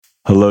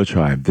Hello,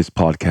 Tribe. This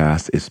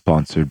podcast is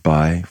sponsored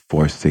by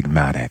Four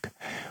Sigmatic.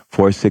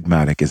 Four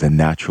Sigmatic is a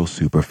natural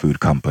superfood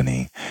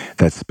company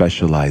that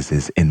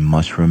specializes in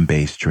mushroom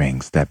based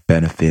drinks that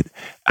benefit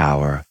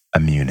our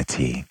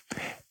immunity,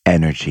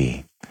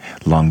 energy,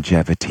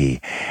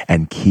 longevity,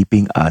 and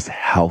keeping us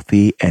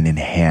healthy and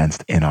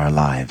enhanced in our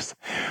lives.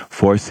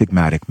 Four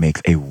Sigmatic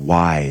makes a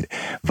wide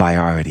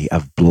variety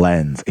of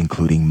blends,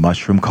 including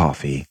mushroom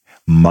coffee,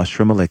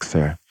 mushroom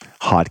elixir,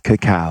 hot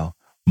cacao,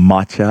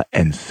 matcha,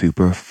 and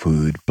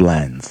superfood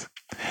blends.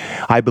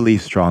 I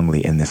believe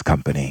strongly in this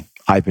company.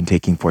 I've been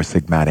taking Four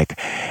Sigmatic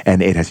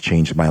and it has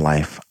changed my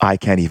life. I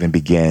can't even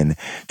begin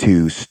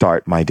to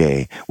start my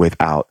day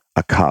without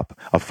a cup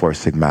of Four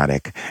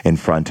Sigmatic in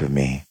front of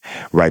me.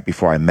 Right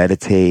before I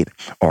meditate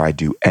or I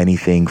do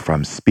anything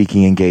from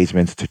speaking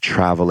engagements to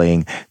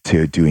traveling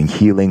to doing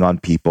healing on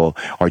people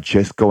or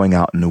just going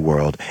out in the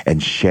world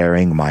and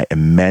sharing my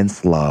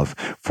immense love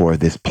for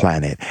this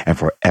planet and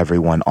for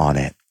everyone on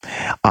it.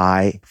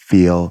 I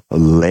feel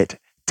lit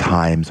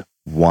times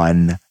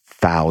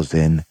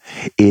 1,000.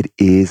 It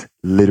is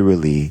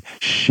literally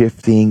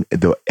shifting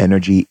the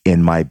energy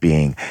in my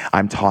being.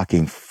 I'm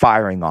talking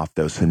firing off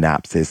those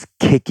synapses,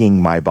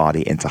 kicking my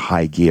body into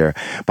high gear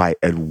by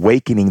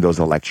awakening those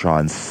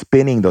electrons,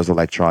 spinning those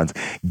electrons,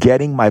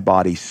 getting my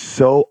body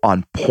so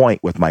on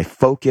point with my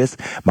focus,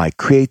 my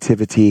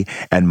creativity,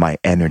 and my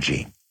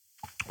energy.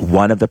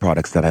 One of the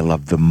products that I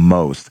love the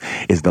most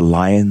is the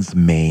Lion's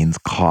Mane's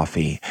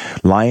coffee.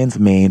 Lion's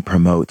Mane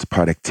promotes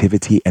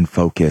productivity and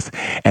focus,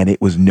 and it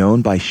was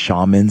known by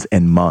shamans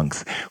and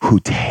monks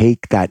who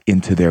take that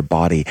into their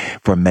body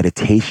for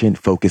meditation,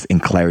 focus,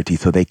 and clarity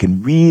so they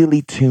can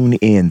really tune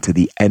in to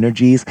the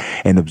energies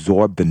and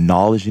absorb the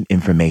knowledge and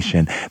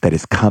information that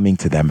is coming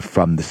to them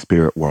from the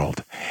spirit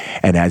world.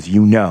 And as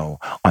you know,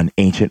 on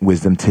Ancient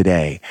Wisdom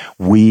Today,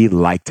 we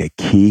like to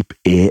keep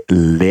it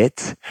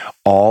lit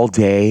all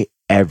day,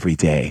 every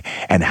day.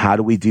 And how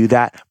do we do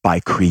that? By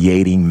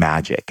creating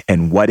magic.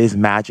 And what is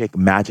magic?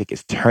 Magic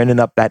is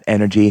turning up that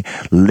energy,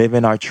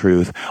 living our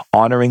truth,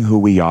 honoring who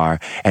we are,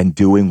 and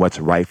doing what's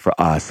right for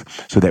us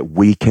so that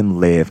we can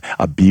live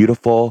a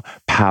beautiful,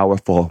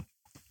 powerful,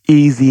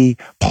 easy,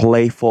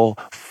 playful,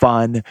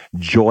 fun,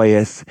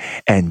 joyous,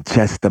 and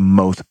just the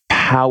most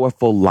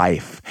powerful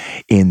life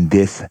in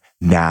this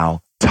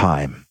now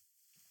time.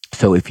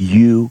 So if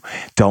you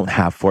don't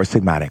have Four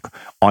Sigmatic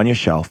on your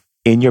shelf,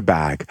 in your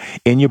bag,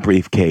 in your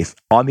briefcase,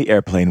 on the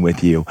airplane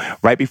with you,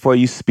 right before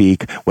you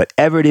speak,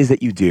 whatever it is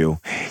that you do,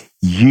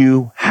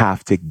 you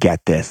have to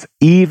get this.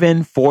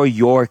 Even for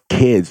your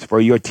kids, for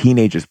your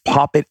teenagers,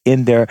 pop it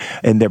in their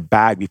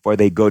bag before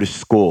they go to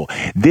school.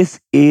 This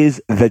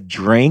is the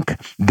drink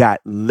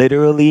that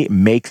literally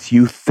makes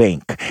you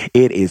think.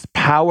 It is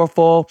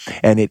powerful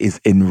and it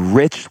is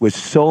enriched with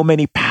so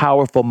many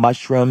powerful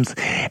mushrooms,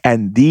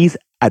 and these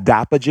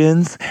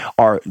adaptogens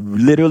are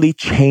literally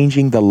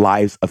changing the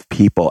lives of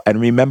people.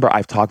 And remember,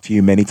 I've talked to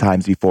you many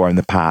times before in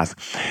the past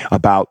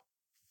about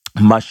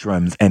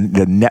mushrooms and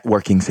the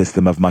networking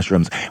system of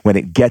mushrooms when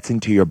it gets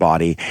into your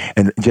body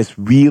and just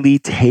really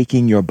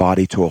taking your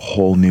body to a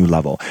whole new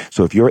level.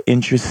 So if you're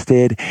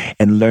interested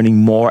in learning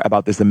more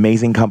about this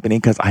amazing company,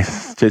 because I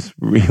just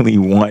really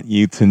want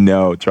you to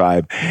know,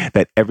 Tribe,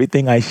 that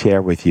everything I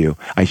share with you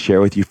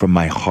from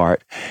my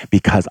heart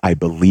because I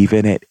believe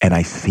in it and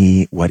I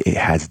see what it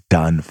has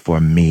done for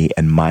me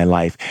and my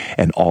life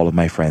and all of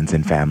my friends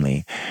and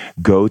family.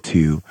 Go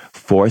to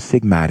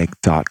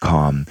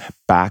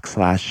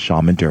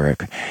foursigmatic.com/Shaman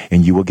Durek,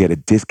 and you will get a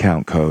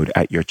discount code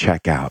at your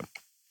checkout.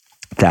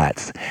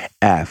 That's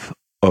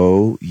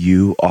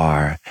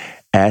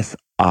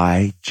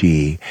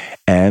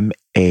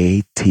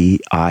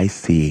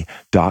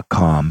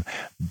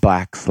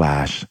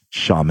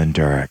FOURSIGMATIC.com/Shaman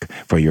Durek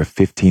for your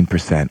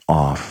 15%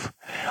 off.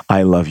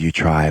 I love you,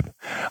 Tribe.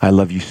 I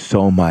love you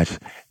so much.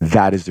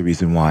 That is the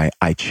reason why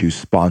I choose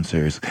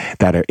sponsors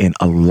that are in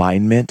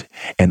alignment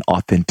and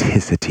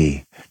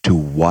authenticity to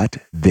what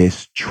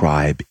this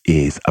tribe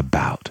is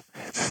about.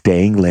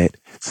 Staying lit,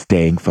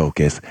 staying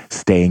focused,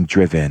 staying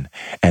driven,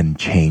 and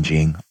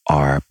changing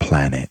our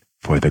planet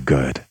for the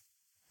good.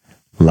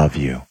 Love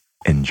you.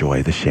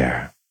 Enjoy the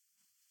share.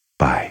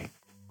 Bye.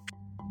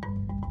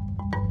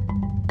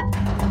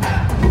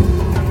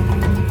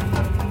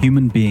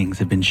 Human beings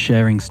have been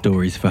sharing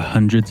stories for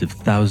hundreds of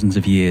thousands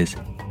of years,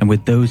 and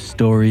with those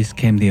stories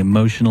came the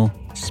emotional,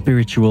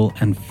 spiritual,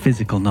 and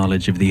physical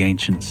knowledge of the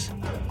ancients.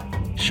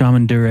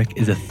 Shaman Durek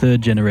is a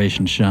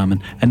third-generation shaman,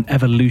 an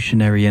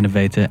evolutionary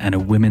innovator, and a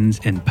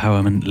women's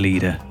empowerment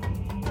leader.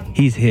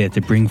 He's here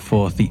to bring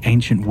forth the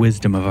ancient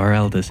wisdom of our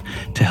elders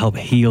to help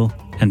heal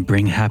and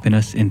bring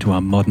happiness into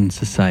our modern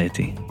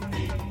society.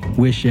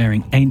 We're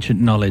sharing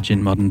ancient knowledge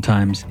in modern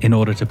times in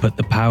order to put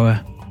the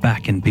power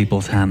back in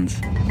people's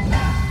hands.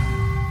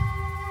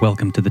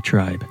 Welcome to the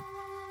tribe.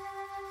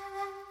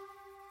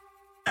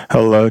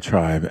 Hello,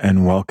 Tribe,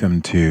 and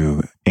welcome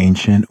to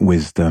Ancient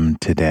Wisdom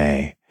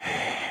Today.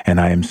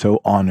 And I am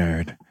so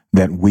honored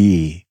that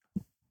we,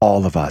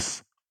 all of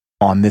us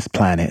on this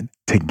planet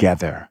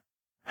together,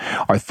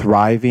 are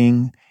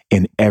thriving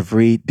in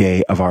every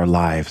day of our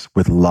lives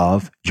with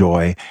love,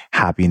 joy,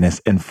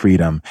 happiness, and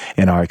freedom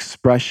in our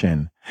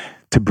expression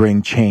to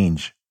bring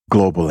change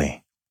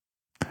globally.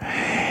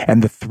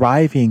 And the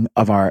thriving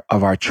of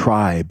our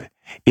tribe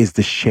is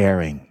the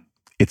sharing.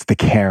 It's the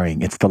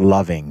caring, it's the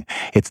loving,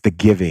 it's the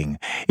giving,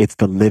 it's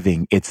the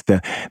living, it's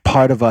the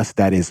part of us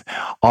that is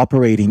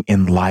operating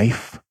in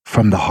life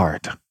from the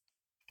heart.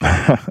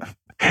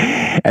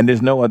 And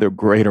there's no other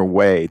greater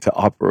way to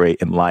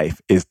operate in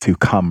life is to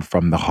come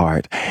from the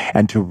heart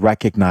and to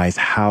recognize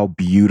how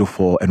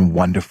beautiful and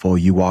wonderful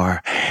you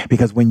are.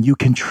 Because when you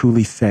can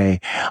truly say,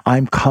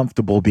 I'm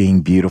comfortable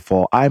being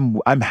beautiful, I'm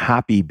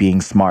happy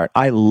being smart,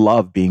 I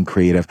love being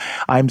creative,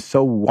 I'm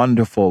so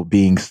wonderful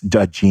being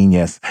a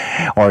genius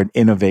or an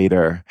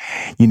innovator,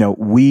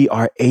 we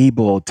are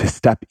able to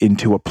step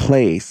into a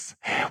place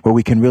where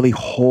we can really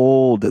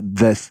hold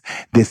this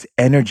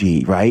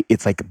energy, right?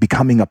 It's like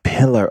becoming a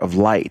pillar of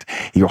light.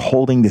 You're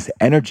holding this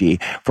energy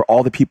for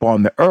all the people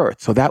on the earth.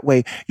 So that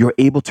way you're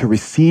able to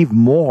receive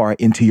more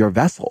into your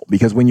vessel.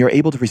 Because when you're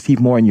able to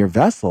receive more in your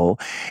vessel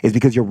is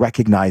because you're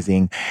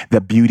recognizing the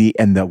beauty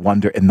and the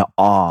wonder and the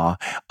awe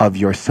of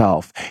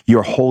yourself.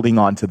 You're holding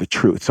on to the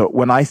truth. So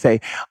when I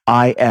say,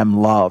 I am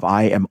love,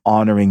 I am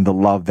honoring the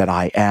love that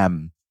I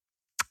am.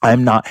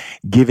 I'm not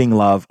giving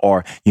love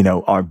or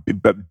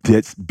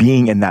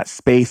being in that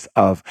space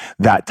of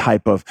that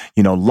type of,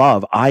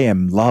 love. I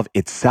am love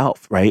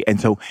itself, right?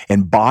 And so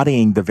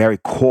embodying the very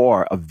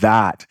core of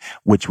that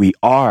which we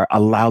are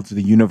allows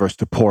the universe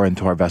to pour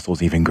into our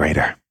vessels even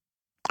greater.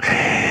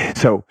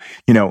 So,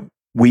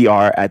 we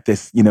are at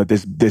this,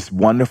 this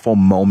wonderful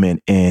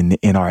moment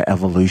in our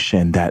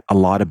evolution that a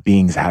lot of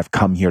beings have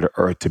come here to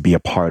Earth to be a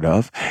part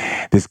of.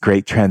 This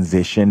great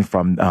transition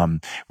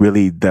from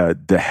really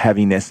the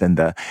heaviness and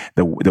the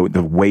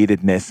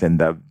weightedness and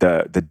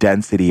the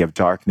density of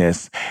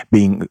darkness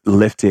being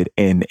lifted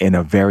in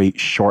a very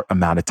short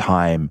amount of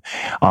time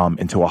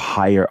into a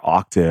higher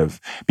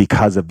octave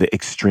because of the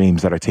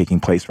extremes that are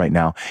taking place right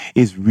now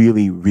is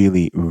really,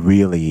 really,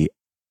 really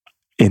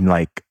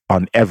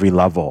on every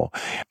level,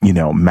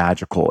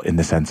 magical in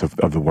the sense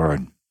of the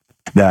word.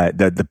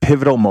 The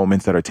pivotal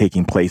moments that are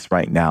taking place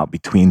right now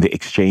between the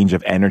exchange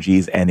of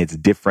energies and its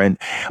different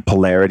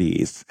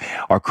polarities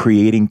are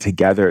creating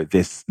together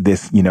this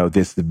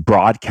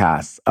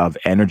broadcast of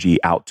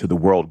energy out to the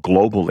world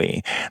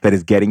globally that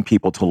is getting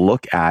people to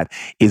look at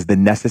is the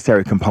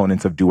necessary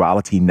components of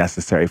duality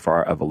necessary for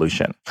our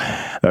evolution.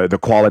 The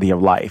quality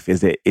of life,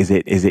 is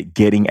it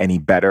getting any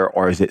better,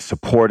 or is it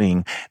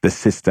supporting the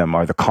system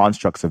or the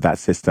constructs of that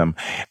system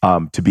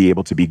to be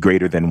able to be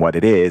greater than what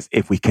it is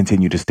if we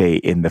continue to stay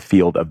in the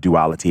field of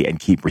duality and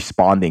keep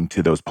responding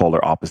to those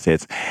polar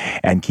opposites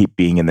and keep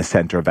being in the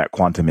center of that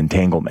quantum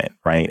entanglement,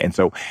 right? And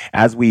so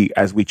as we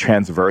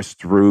transverse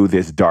through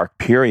this dark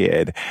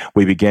period,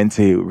 we begin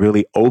to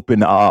really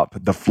open up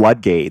the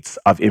floodgates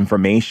of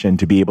information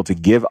to be able to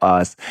give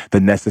us the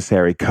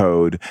necessary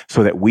code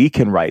so that we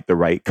can write the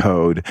right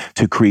code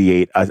to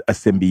create a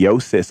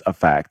symbiosis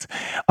effect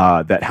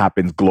that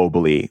happens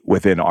globally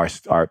within our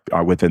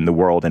within the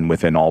world and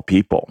within all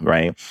people,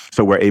 right?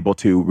 So we're able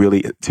to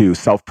really to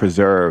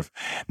self-preserve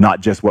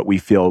not just what we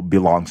feel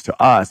belongs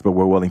to us, but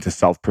we're willing to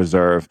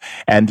self-preserve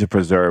and to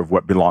preserve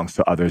what belongs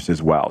to others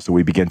as well. So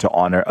we begin to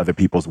honor other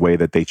people's way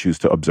that they choose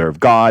to observe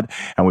God,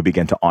 and we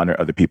begin to honor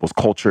other people's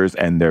cultures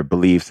and their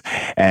beliefs.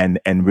 And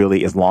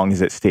really, as long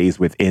as it stays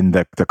within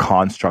the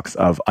constructs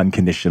of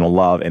unconditional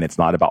love, and it's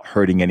not about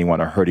hurting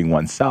anyone or hurting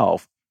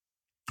oneself,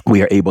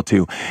 we are able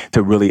to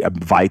really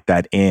invite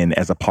that in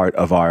as a part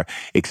of our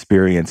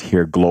experience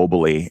here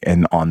globally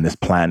and on this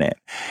planet.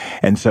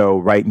 And so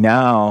right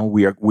now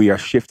we are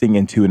shifting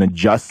into an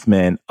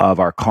adjustment of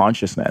our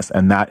consciousness,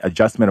 and that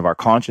adjustment of our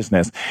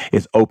consciousness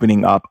is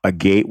opening up a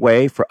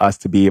gateway for us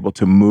to be able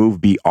to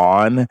move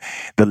beyond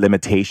the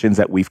limitations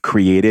that we've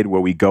created,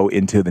 where we go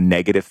into the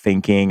negative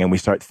thinking and we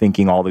start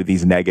thinking all of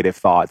these negative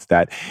thoughts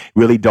that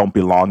really don't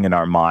belong in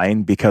our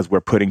mind because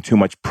we're putting too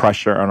much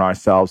pressure on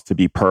ourselves to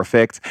be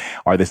perfect,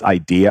 or this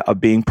idea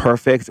of being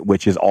perfect,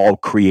 which is all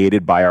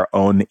created by our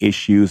own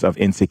issues of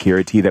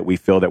insecurity that we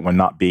feel that we're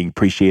not being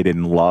appreciated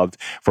and loved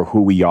for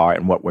who we are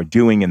and what we're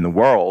doing in the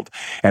world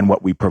and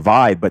what we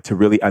provide, but to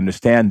really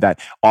understand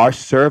that our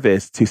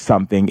service to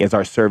something is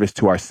our service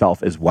to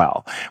ourselves as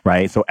well,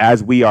 right? So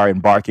as we are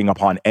embarking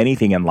upon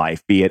anything in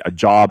life, be it a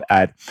job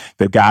at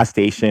the gas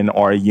station,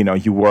 or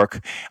you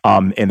work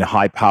in a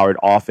high-powered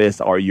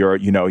office, or your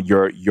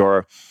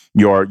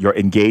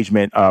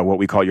engagement, what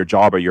we call your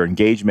job or your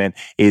engagement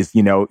is,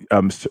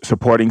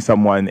 supporting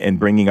someone and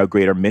bringing a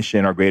greater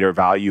mission or greater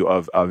value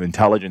of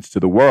intelligence to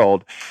the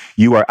world,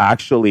 you are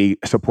actually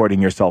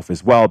supporting yourself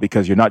as well,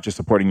 because you're not just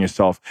supporting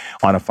yourself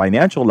on a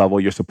financial level,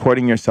 you're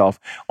supporting yourself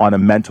on a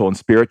mental and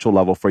spiritual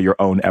level for your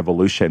own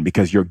evolution,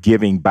 because you're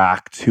giving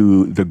back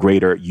to the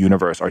greater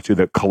universe or to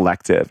the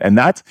collective. And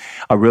that's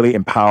a really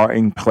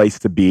empowering place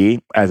to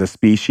be as a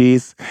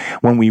species,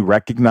 when we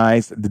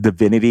recognize the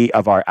divinity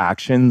of our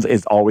actions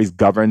is always always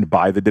governed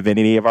by the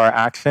divinity of our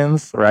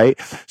actions, right?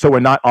 So we're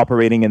not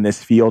operating in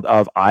this field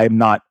of I'm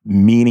not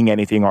meaning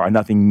anything or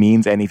nothing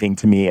means anything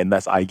to me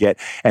unless I get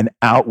an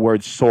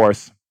outward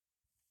source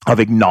of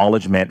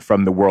acknowledgement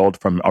from the world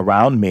from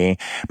around me,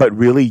 but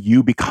really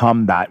you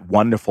become that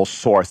wonderful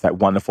source, that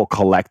wonderful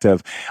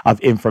collective of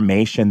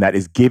information that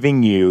is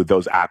giving you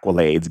those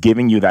accolades,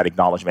 giving you that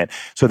acknowledgement,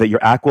 so that your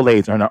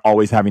accolades are not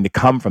always having to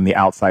come from the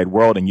outside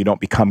world and you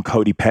don't become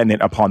codependent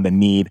upon the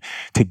need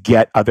to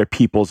get other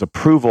people's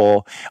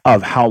approval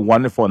of how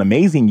wonderful and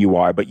amazing you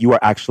are, but you are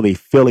actually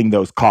filling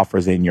those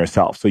coffers in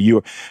yourself. So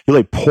you're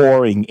really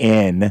pouring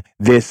in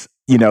this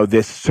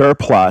this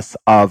surplus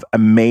of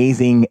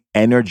amazing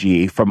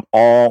energy from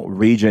all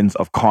regions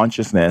of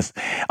consciousness,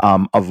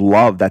 of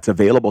love that's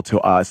available to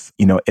us,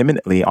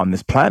 imminently on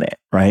this planet,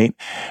 right?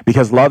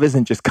 Because love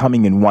isn't just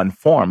coming in one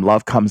form.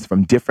 Love comes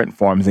from different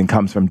forms and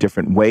comes from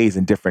different ways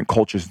and different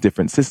cultures,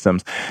 different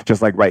systems.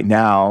 Just like right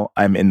now,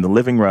 I'm in the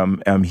living room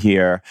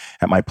here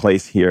at my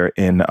place here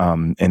in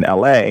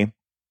LA.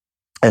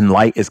 And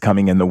light is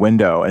coming in the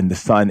window and the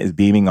sun is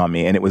beaming on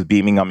me. And it was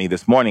beaming on me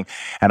this morning.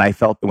 And I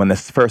felt when the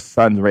first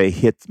sun ray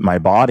hit my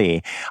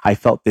body, I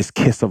felt this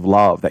kiss of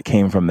love that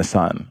came from the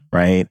sun,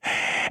 right?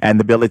 And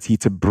the ability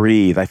to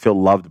breathe. I feel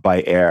loved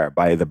by air,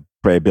 by the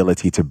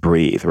ability to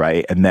breathe,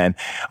 right? And then,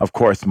 of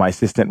course, my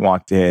assistant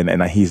walked in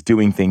and he's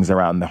doing things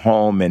around the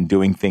home and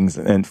doing things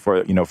and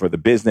for the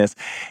business,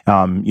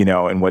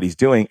 and what he's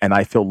doing. And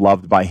I feel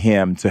loved by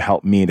him to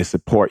help me to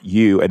support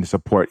you and to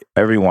support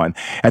everyone.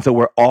 And so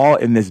we're all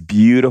in this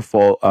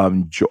beautiful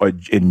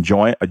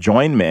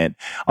enjoyment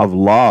of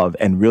love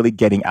and really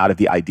getting out of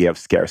the idea of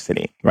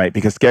scarcity, right?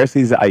 Because scarcity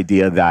is the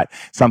idea that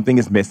something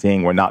is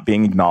missing, we're not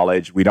being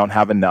acknowledged, we don't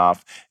have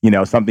enough,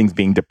 something's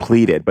being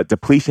depleted. But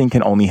depletion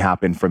can only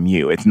happen from you.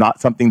 It's not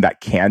something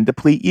that can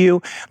deplete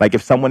you. Like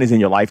if someone is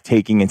in your life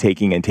taking and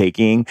taking and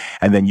taking,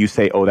 and then you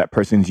say, oh, that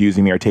person's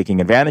using me or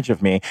taking advantage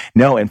of me.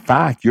 No, in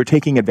fact, you're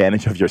taking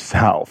advantage of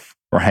yourself,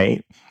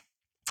 right?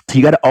 So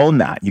you got to own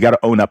that. You got to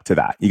own up to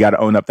that. You got to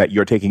own up that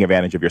you're taking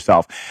advantage of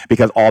yourself,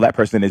 because all that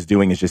person is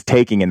doing is just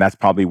taking, and that's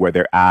probably where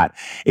they're at,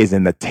 is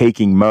in the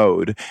taking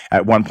mode.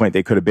 At one point,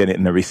 they could have been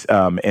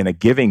in a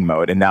giving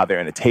mode, and now they're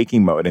in a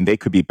taking mode, and they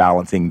could be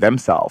balancing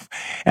themselves.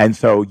 And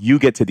so you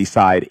get to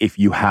decide if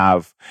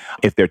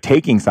they're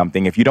taking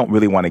something. If you don't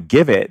really want to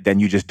give it, then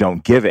you just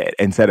don't give it,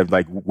 instead of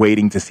like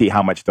waiting to see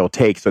how much they'll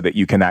take, so that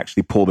you can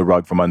actually pull the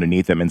rug from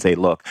underneath them and say,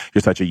 look,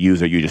 you're such a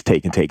user. You just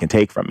take and take and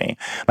take from me.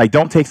 Like,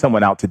 don't take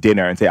someone out to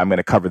dinner and say, I'm going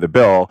to cover the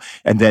bill.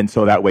 And then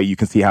so that way you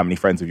can see how many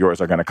friends of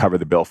yours are going to cover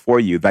the bill for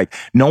you. Like,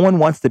 no one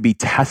wants to be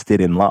tested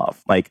in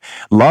love. Like,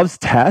 love's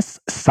test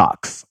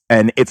sucks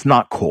and it's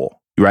not cool.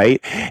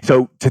 Right?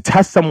 So to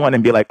test someone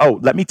and be like, oh,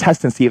 let me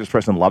test and see if this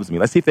person loves me.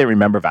 Let's see if they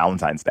remember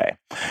Valentine's Day.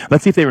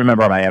 Let's see if they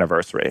remember my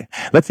anniversary.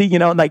 Let's see,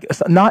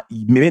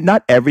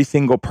 not every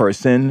single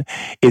person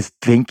is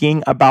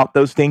thinking about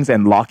those things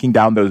and locking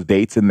down those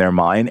dates in their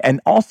mind.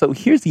 And also,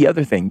 here's the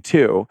other thing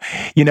too.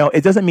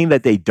 It doesn't mean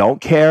that they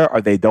don't care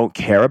or they don't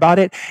care about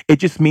it. It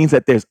just means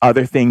that there's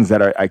other things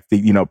that are,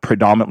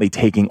 predominantly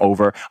taking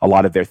over a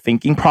lot of their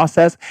thinking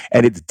process.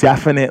 And it's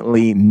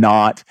definitely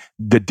not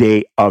the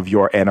date of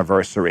your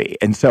anniversary.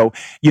 And so,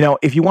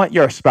 if you want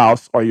your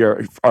spouse or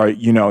your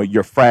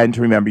friend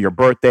to remember your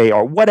birthday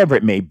or whatever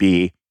it may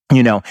be,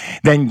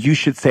 then you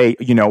should say,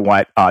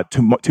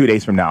 2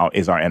 days from now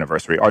is our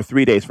anniversary, or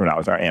 3 days from now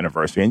is our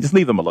anniversary, and just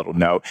leave them a little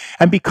note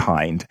and be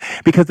kind.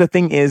 Because the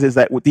thing is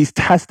that with these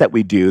tests that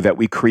we do, that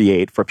we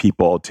create for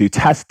people to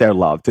test their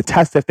love, to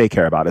test if they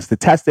care about us, to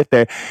test if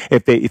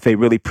they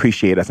really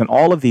appreciate us, and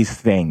all of these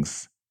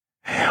things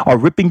are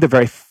ripping the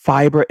very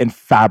fiber and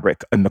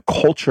fabric and the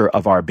culture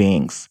of our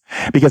beings.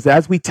 Because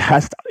as we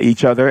test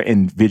each other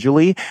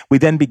individually, we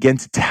then begin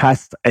to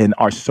test in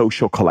our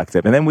social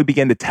collective. And then we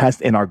begin to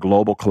test in our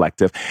global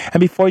collective. And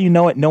before you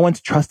know it, no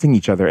one's trusting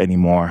each other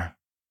anymore.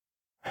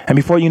 And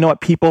before you know it,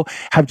 people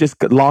have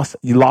just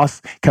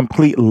lost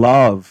complete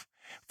love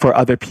for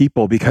other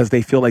people because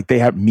they feel like they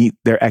have meet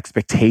their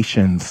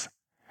expectations.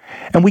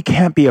 And we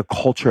can't be a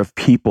culture of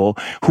people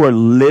who are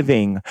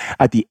living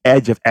at the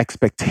edge of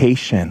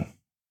expectation.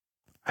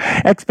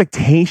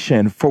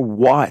 Expectation for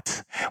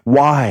what?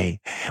 Why?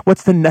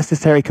 What's the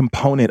necessary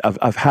component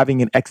of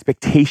having an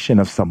expectation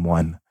of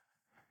someone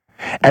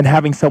and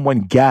having someone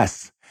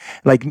guess?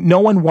 Like,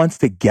 no one wants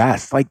to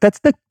guess. Like, that's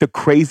the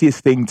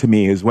craziest thing to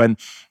me is when,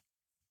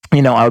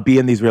 I'll be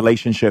in these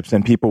relationships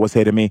and people will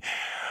say to me,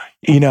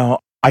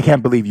 I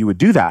can't believe you would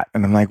do that.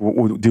 And I'm like,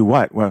 well, do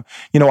what? Well,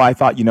 I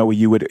thought,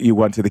 you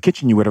went to the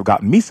kitchen, you would have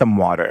gotten me some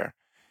water.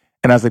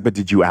 And I was like, but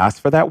did you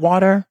ask for that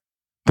water?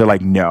 They're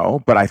like,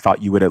 no, but I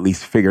thought you would at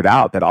least figured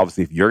out that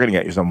obviously if you're going to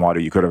get you some water,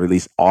 you could have at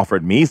least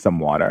offered me some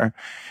water.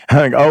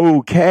 I'm like,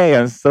 okay,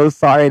 I'm so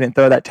sorry I didn't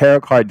throw that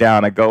tarot card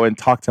down. I go and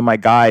talk to my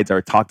guides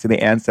or talk to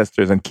the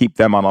ancestors and keep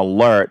them on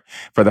alert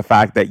for the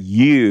fact that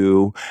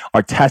you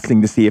are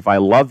testing to see if I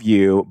love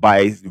you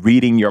by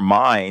reading your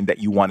mind that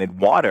you wanted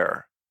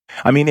water.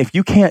 I mean, if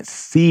you can't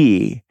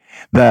see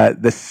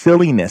the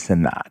silliness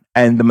in that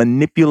and the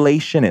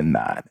manipulation in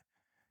that,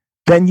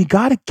 then you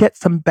got to get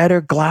some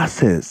better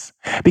glasses.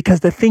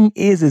 Because the thing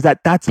is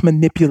that that's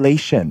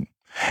manipulation.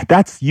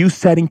 That's you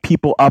setting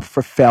people up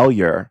for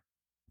failure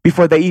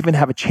before they even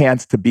have a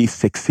chance to be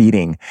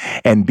succeeding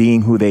and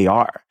being who they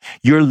are.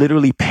 You're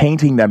literally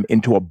painting them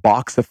into a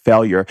box of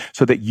failure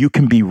so that you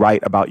can be right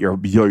about your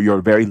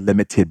very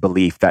limited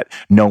belief that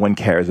no one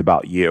cares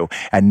about you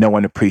and no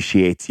one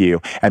appreciates you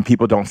and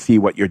people don't see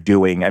what you're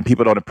doing and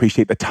people don't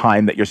appreciate the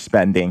time that you're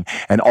spending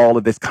and all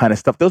of this kind of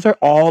stuff. Those are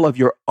all of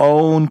your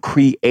own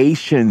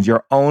creations,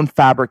 your own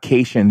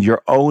fabrications,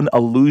 your own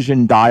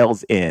illusion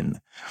dials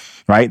in.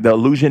 Right? The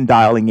illusion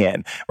dialing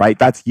in, right?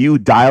 That's you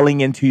dialing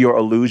into your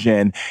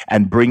illusion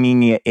and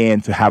bringing it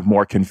in to have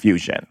more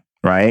confusion,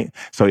 right?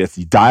 So it's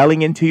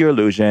dialing into your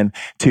illusion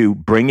to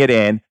bring it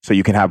in so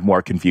you can have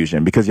more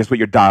confusion because that's what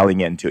you're dialing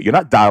into. You're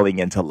not dialing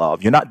into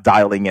love. You're not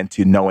dialing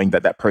into knowing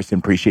that that person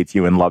appreciates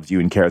you and loves you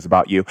and cares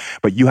about you,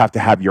 but you have to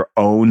have your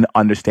own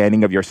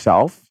understanding of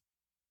yourself.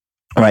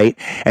 Right.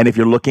 And if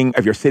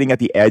you're sitting at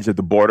the edge of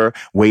the border,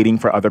 waiting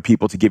for other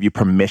people to give you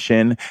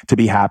permission to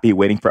be happy,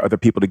 waiting for other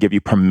people to give you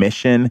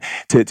permission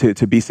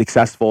to be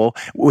successful,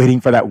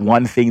 waiting for that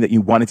one thing that you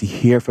wanted to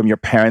hear from your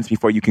parents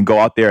before you can go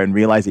out there and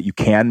realize that you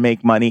can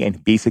make money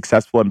and be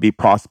successful and be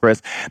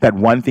prosperous, that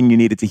one thing you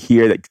needed to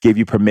hear that gave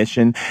you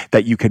permission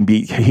that you can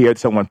hear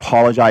someone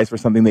apologize for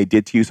something they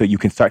did to you so you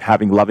can start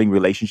having loving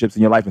relationships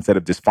in your life instead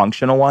of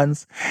dysfunctional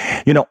ones.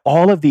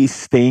 All of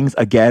these things,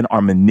 again,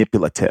 are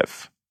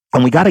manipulative.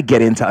 And we got to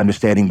get into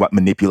understanding what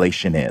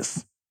manipulation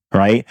is,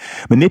 right?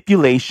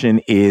 Manipulation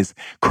is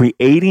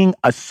creating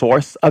a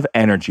source of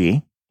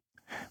energy,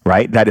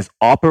 right, that is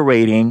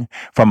operating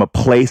from a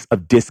place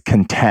of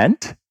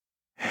discontent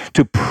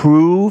to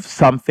prove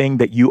something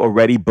that you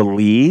already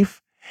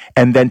believe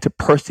and then to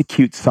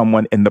persecute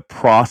someone in the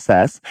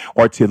process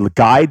or to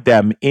guide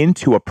them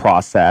into a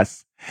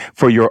process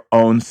for your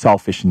own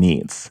selfish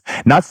needs.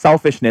 Not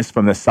selfishness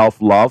from the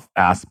self-love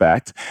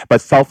aspect, but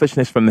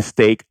selfishness from the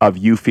state of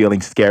you feeling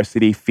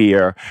scarcity,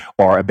 fear,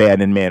 or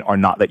abandonment, or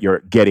not that you're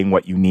getting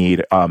what you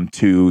need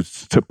to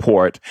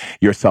support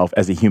yourself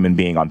as a human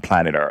being on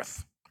planet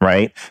Earth,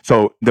 right?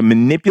 So the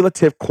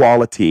manipulative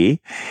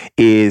quality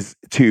is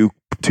to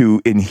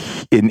put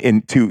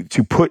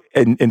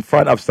in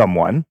front of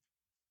someone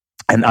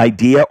an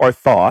idea or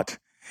thought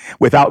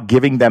without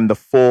giving them the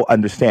full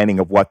understanding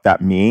of what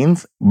that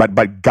means,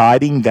 but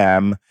guiding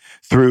them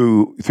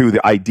through the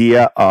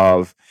idea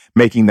of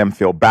making them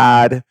feel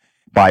bad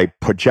by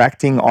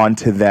projecting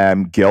onto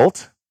them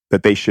guilt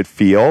that they should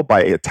feel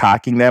by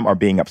attacking them or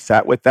being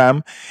upset with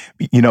them.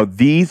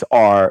 These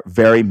are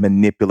very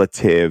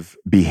manipulative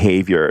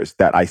behaviors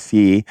that I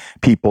see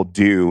people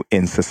do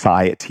in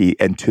society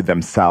and to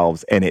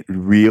themselves, and it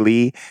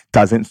really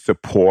doesn't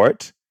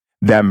support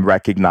them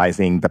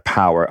recognizing the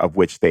power of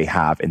which they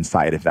have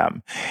inside of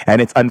them.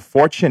 And it's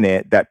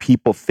unfortunate that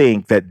people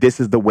think that this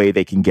is the way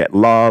they can get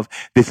love.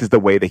 This is the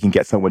way they can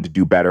get someone to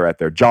do better at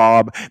their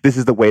job. This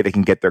is the way they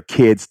can get their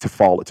kids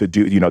to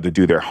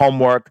do their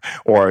homework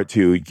or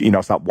to,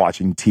 stop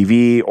watching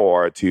TV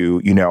or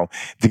to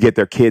get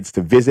their kids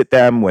to visit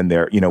them when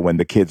when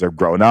the kids are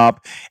grown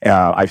up.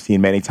 I've seen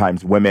many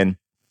times women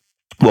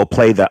will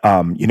play the,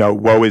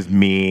 woe is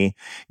me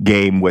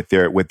game with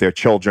their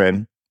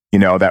children.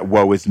 That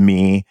woe is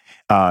me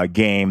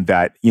game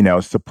that,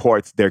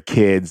 supports their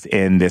kids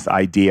in this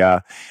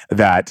idea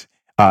that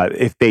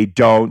if they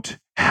don't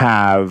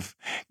have,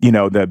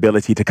 the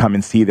ability to come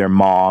and see their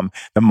mom,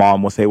 the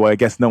mom will say, well, I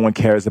guess no one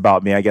cares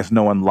about me. I guess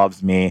no one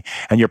loves me.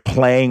 And you're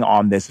playing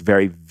on this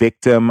very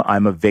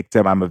I'm a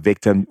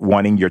victim,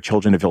 wanting your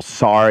children to feel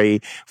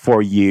sorry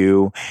for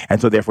you. And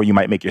so therefore you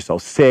might make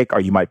yourself sick, or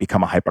you might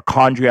become a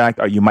hypochondriac,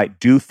 or you might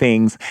do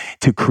things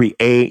to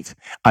create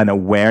an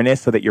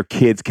awareness so that your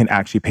kids can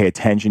actually pay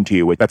attention to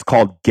you. That's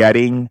called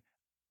getting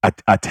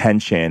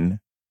attention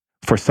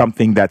for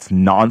something that's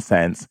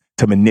nonsense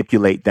to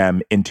manipulate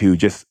them into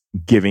just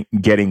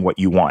getting what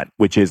you want,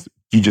 which is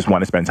you just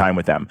want to spend time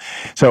with them.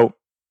 So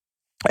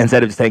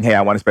instead of just saying, hey,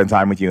 I want to spend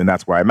time with you and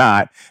that's where I'm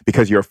at,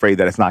 because you're afraid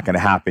that it's not going to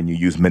happen, you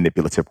use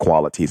manipulative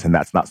qualities, and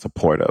that's not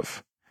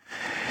supportive.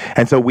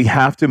 And so we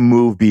have to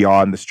move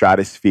beyond the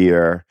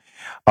stratosphere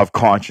of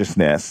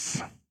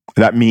consciousness.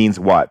 That means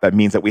what? That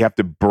means that we have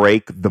to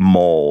break the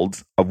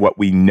molds of what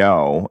we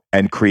know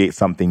and create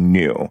something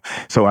new.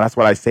 So that's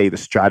what I say, the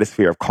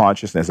stratosphere of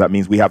consciousness. That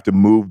means we have to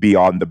move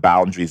beyond the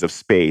boundaries of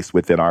space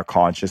within our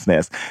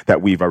consciousness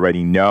that we've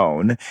already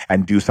known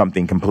and do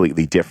something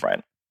completely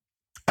different.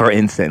 For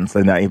instance,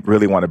 and I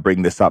really want to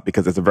bring this up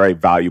because it's a very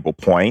valuable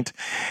point,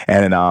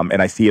 and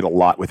I see it a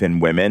lot within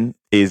women,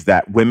 is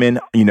that women,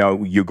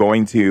 you're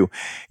going to,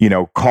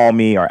 call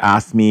me or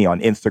ask me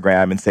on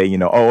Instagram and say,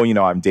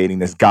 I'm dating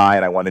this guy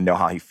and I want to know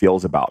how he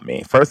feels about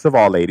me. First of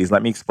all, ladies,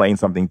 let me explain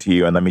something to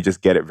you and let me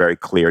just get it very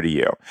clear to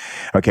you.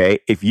 Okay?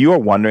 If you are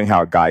wondering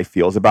how a guy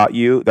feels about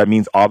you, that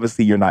means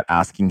obviously you're not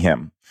asking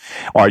him.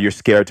 Or you're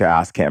scared to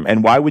ask him.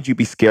 And why would you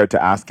be scared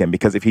to ask him?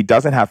 Because if he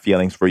doesn't have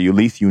feelings for you, at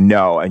least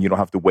and you don't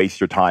have to waste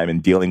your time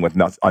in dealing with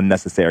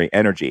unnecessary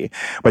energy.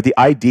 But the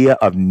idea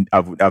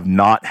of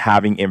not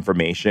having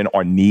information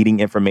or needing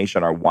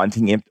information or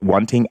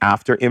wanting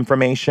after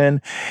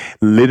information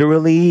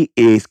literally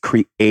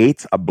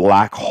creates a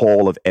black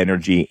hole of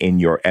energy in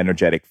your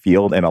energetic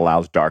field and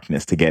allows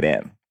darkness to get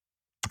in.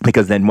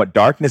 Because then what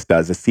darkness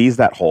does is sees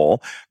that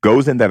hole,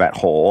 goes into that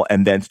hole,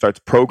 and then starts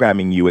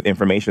programming you with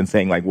information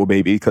saying like, well,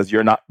 maybe because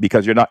you're not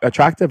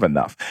attractive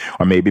enough,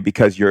 or maybe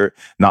because you're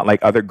not like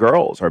other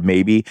girls, or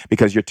maybe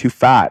because you're too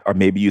fat, or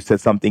maybe you said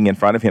something in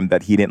front of him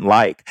that he didn't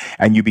like.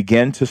 And you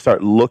begin to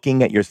start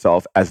looking at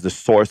yourself as the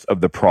source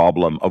of the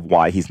problem of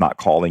why he's not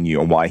calling you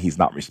and why he's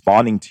not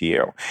responding to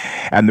you.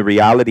 And the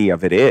reality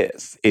of it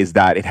is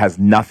that it has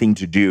nothing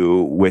to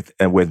do with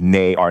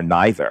nay or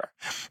neither,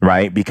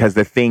 right? Because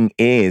the thing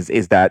is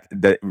that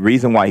the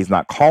reason why he's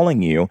not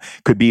calling you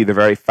could be the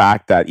very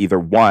fact that either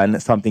one,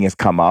 something has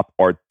come up,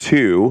 or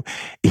two,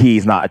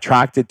 he's not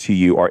attracted to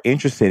you or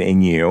interested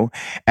in you.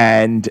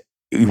 And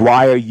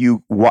if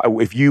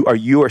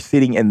you are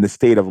sitting in the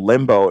state of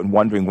limbo and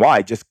wondering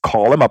why, just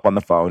call him up on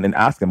the phone and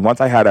ask him.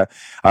 Once I had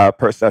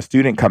a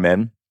student come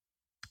in.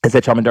 I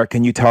said, Chamandar,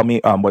 can you tell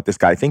me what this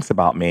guy thinks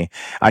about me?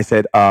 I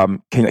said,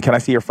 can I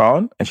see your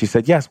phone? And she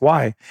said, yes,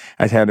 why?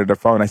 I handed her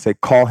phone. I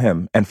said, call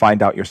him and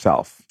find out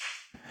yourself.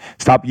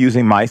 Stop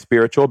using my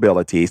spiritual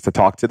abilities to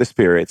talk to the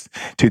spirits,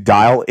 to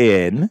dial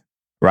in,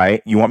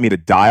 right? You want me to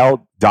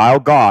dial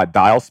God,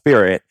 dial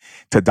spirit,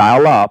 to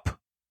dial up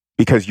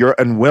because you're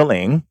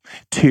unwilling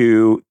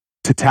to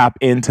tap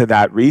into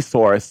that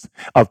resource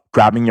of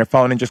grabbing your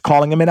phone and just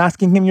calling him and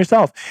asking him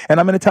yourself. And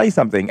I'm going to tell you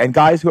something, and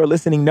guys who are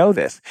listening know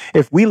this.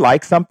 If we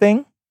like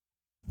something,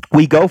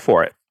 we go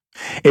for it.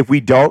 If we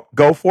don't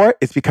go for it,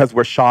 it's because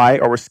we're shy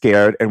or we're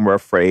scared and we're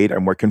afraid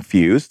and we're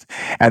confused.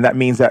 And that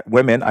means that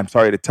women, I'm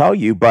sorry to tell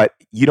you, but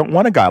you don't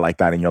want a guy like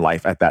that in your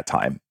life at that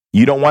time.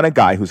 You don't want a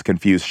guy who's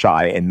confused,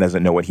 shy, and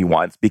doesn't know what he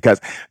wants,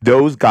 because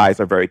those guys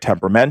are very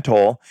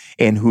temperamental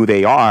in who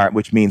they are,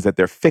 which means that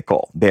they're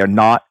fickle. They're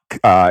not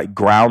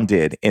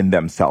grounded in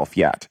themselves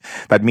yet.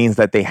 That means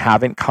that they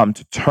haven't come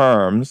to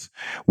terms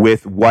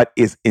with what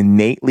is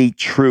innately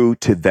true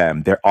to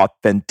them. Their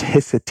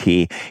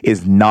authenticity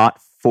is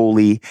not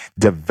fully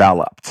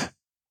developed.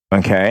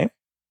 Okay?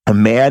 A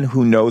man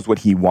who knows what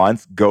he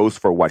wants goes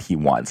for what he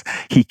wants.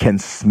 He can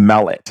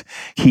smell it.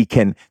 He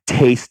can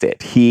taste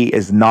it. He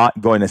is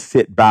not going to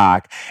sit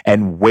back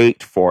and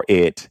wait for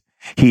it.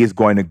 He is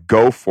going to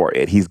go for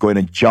it. He's going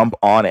to jump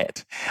on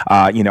it.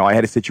 I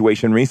had a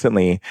situation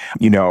recently,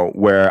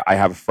 where I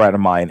have a friend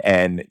of mine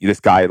and this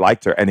guy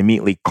liked her and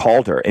immediately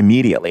called her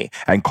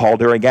and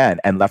called her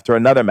again and left her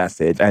another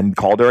message and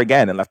called her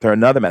again and left her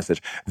another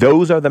message.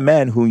 Those are the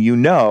men who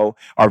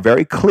are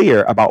very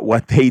clear about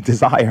what they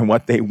desire and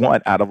what they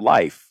want out of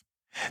life.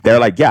 They're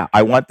like, yeah,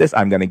 I want this.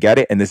 I'm going to get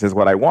it. And this is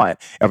what I want.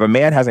 If a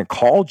man hasn't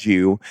called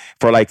you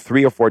for like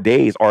 3 or 4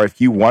 days, or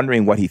if you're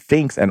wondering what he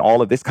thinks and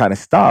all of this kind of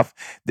stuff,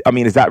 I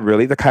mean, is that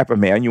really the type of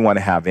man you want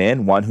to have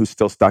in? One who's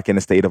still stuck in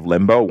a state of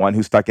limbo, one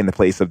who's stuck in the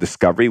place of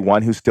discovery,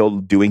 one who's still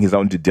doing his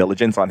own due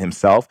diligence on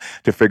himself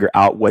to figure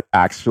out what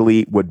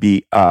actually would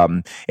be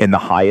in the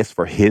highest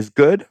for his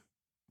good?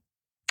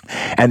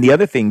 And the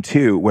other thing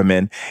too,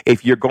 women,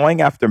 if you're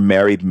going after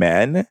married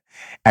men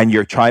and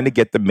you're trying to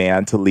get the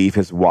man to leave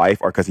his wife,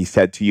 or because he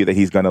said to you that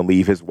he's going to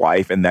leave his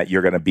wife and that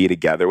you're going to be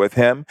together with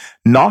him,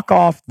 knock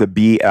off the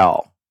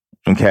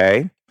BL,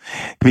 okay?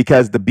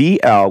 Because the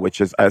BL,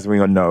 which is, as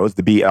everyone knows,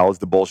 the BL is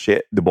the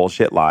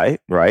bullshit lie,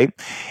 right?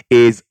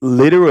 Is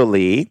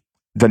literally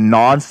the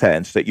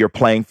nonsense that you're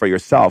playing for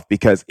yourself.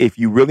 Because if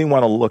you really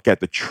want to look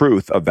at the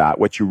truth of that,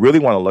 what you really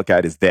want to look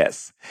at is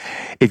this.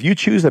 If you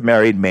choose a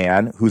married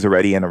man who's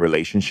already in a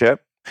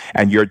relationship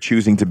and you're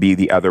choosing to be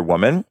the other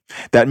woman,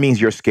 that means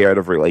you're scared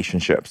of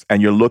relationships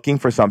and you're looking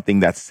for something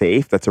that's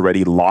safe, that's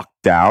already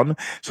locked down.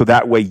 So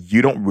that way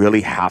you don't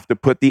really have to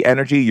put the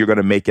energy. You're going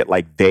to make it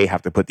like they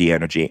have to put the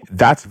energy.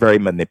 That's very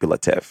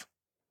manipulative.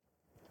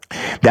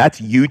 That's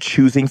you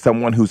choosing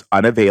someone who's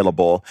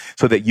unavailable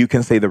so that you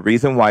can say the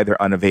reason why they're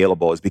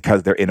unavailable is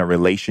because they're in a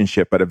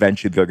relationship, but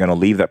eventually they're going to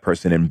leave that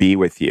person and be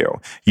with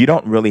you. You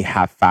don't really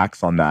have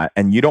facts on that,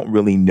 and you don't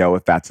really know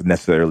if that's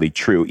necessarily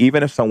true.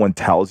 Even if someone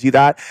tells you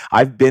that,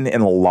 I've been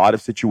in a lot of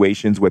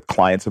situations with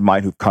clients of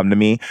mine who've come to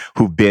me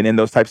who've been in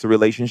those types of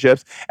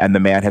relationships, and the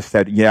man has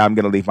said, yeah, I'm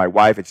going to leave my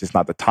wife. It's just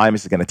not the time.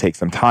 It's going to take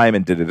some time,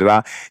 and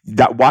da-da-da-da.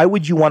 Why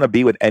would you want to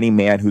be with any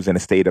man who's in a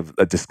state of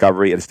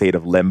discovery, a state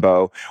of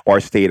limbo, or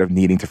a state of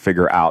needing to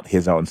figure out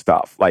his own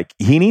stuff? Like,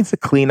 he needs to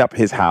clean up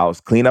his house,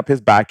 clean up his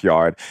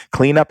backyard,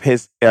 clean up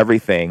his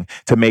everything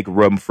to make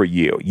room for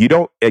you. You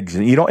don't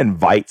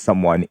invite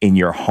someone in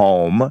your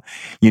home,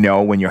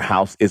 when your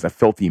house is a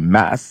filthy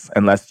mess,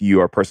 unless you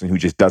are a person who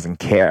just doesn't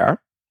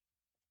care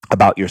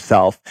about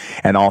yourself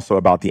and also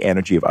about the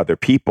energy of other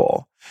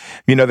people.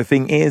 The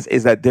thing is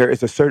that there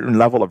is a certain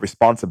level of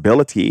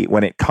responsibility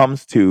when it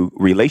comes to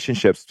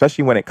relationships,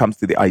 especially when it comes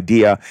to the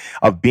idea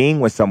of being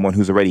with someone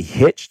who's already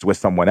hitched with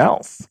someone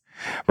else.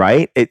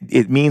 right?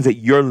 It means that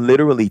you're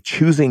literally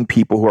choosing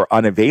people who are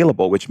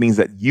unavailable, which means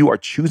that you are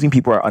choosing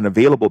people who are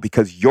unavailable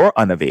because you're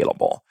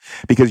unavailable,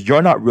 because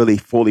you're not really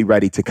fully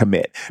ready to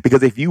commit.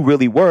 Because if you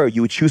really were,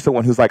 you would choose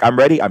someone who's like, I'm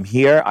ready, I'm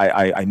here,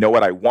 I know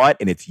what I want,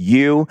 and it's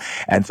you,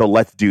 and so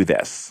let's do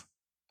this.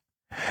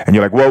 And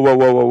you're like, whoa, whoa,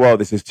 whoa, whoa, whoa,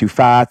 this is too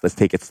fast. Let's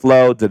take it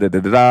slow. Da, da, da,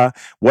 da, da.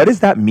 What does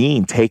that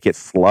mean, take it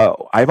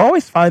slow? I've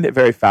always found it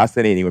very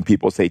fascinating when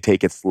people say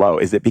take it slow.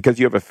 Is it because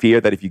you have a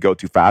fear that if you go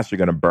too fast, you're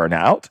going to burn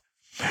out?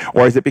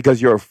 Or is it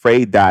because you're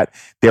afraid that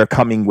they're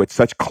coming with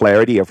such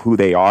clarity of who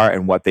they are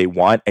and what they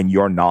want and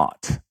you're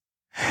not?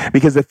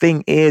 Because the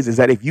thing is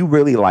that if you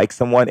really like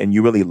someone and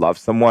you really love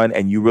someone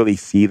and you really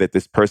see that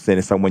this person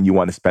is someone you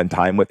want to spend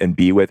time with and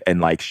be with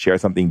and like share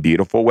something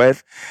beautiful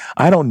with,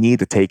 I don't need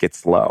to take it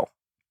slow.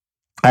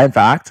 In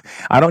fact,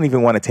 I don't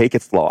even want to take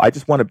it slow. I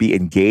just want to be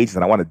engaged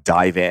and I want to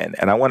dive in.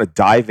 And I want to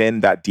dive in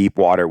that deep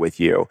water with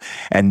you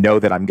and know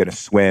that I'm going to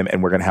swim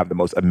and we're going to have the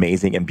most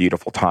amazing and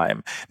beautiful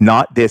time.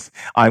 Not this,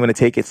 I'm going to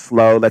take it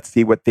slow. Let's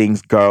see what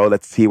things go.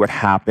 Let's see what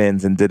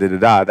happens and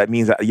da-da-da-da. That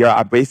means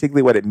that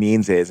basically what it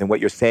means is, and what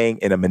you're saying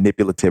in a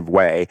manipulative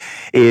way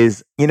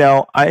is, I'm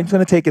going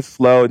to take it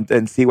slow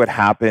and see what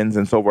happens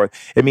and so forth.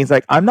 It means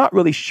like, I'm not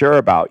really sure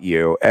about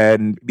you.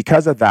 And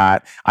because of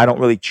that, I don't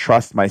really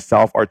trust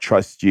myself or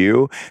trust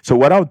you. So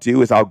what I'll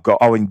do is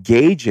I'll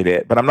engage in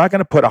it, but I'm not going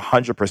to put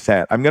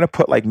 100%. I'm going to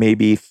put like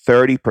maybe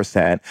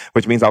 30%,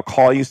 which means I'll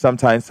call you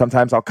sometimes.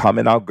 Sometimes I'll come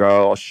and I'll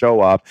go, I'll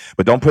show up,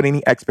 but don't put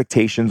any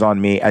expectations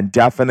on me. And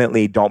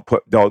definitely don't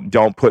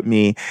put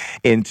me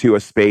into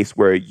a space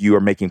where you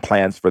are making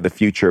plans for the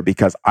future,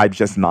 because I'm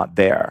just not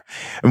there.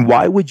 And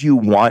why would you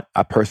want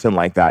a person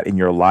like that in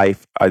your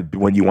life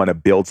when you want to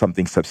build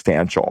something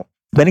substantial?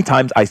 Many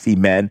times I see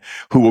men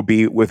who will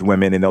be with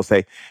women and they'll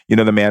say,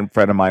 the man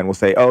friend of mine will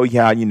say, oh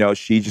yeah,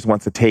 she just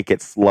wants to take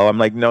it slow. I'm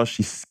like, no,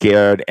 she's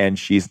scared and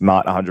she's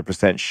not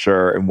 100%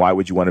 sure. And why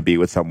would you want to be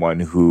with someone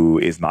who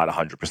is not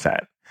 100%?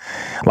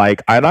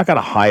 Like, I'm not going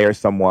to hire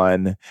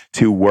someone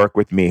to work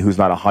with me who's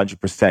not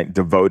 100%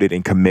 devoted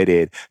and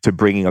committed to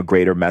bringing a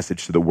greater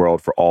message to the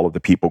world for all of the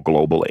people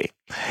globally,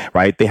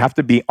 right? They have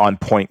to be on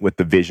point with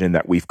the vision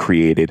that we've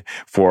created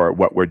for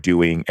what we're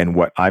doing and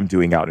what I'm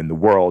doing out in the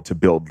world to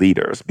build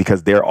leaders,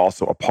 because they're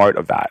also a part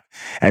of that.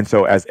 And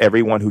so as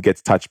everyone who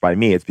gets touched by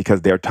me, it's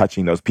because they're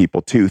touching those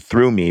people too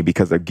through me,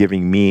 because they're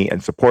giving me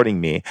and supporting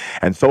me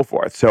and so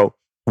forth. So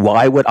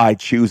why would I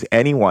choose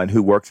anyone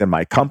who works in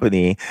my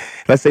company?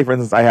 Let's say, for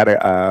instance, I had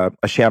a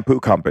shampoo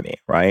company,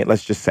 right?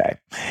 Let's just say.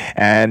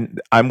 And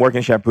I'm working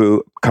in a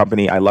shampoo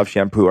company. I love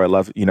shampoo. I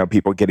love,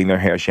 people getting their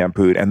hair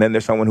shampooed. And then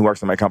there's someone who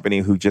works in my company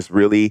who just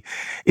really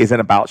isn't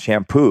about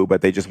shampoo,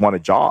 but they just want a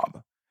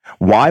job.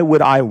 Why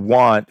would I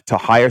want to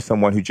hire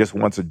someone who just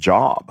wants a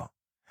job?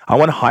 I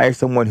want to hire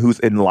someone who's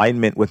in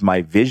alignment with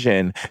my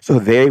vision, so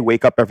they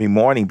wake up every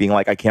morning being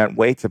like, I can't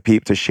wait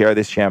to share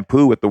this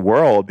shampoo with the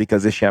world,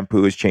 because this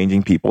shampoo is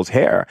changing people's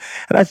hair.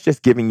 And that's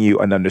just giving you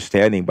an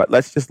understanding. But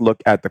let's just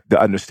look at the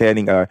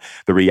understanding. The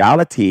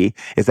reality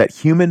is that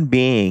human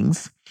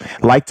beings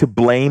like to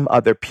blame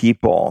other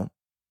people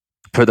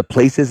for the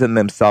places in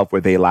themselves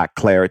where they lack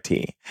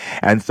clarity.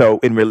 And so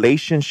in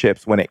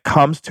relationships, when it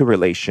comes to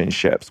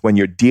relationships, when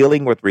you're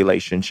dealing with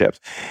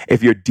relationships,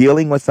 if you're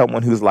dealing with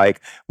someone who's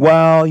like,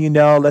 well,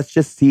 let's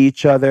just see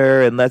each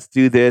other and let's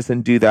do this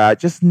and do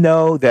that, just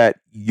know that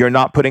you're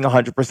not putting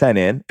 100%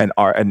 in,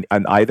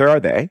 and either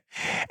are they.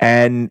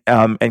 And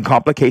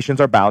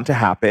complications are bound to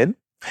happen.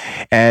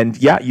 And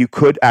yeah, you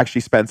could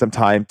actually spend some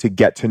time to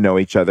get to know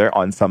each other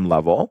on some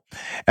level.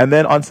 And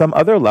then on some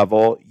other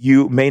level,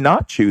 you may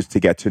not choose to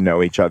get to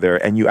know each other.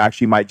 And you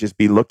actually might just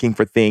be looking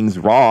for things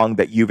wrong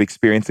that you've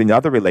experienced in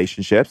other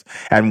relationships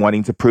and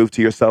wanting to prove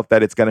to yourself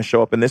that it's going to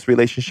show up in this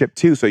relationship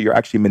too. So you're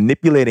actually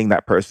manipulating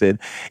that person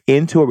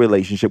into a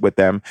relationship with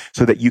them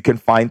so that you can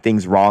find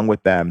things wrong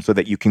with them, so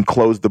that you can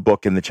close the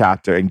book in the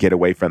chapter and get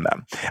away from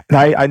them. And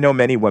I know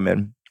many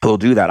women who'll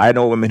do that. I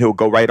know women who'll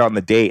go right on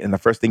the date, and the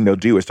first thing they'll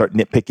do is start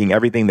nitpicking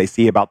everything they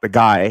see about the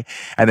guy.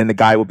 And then the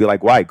guy will be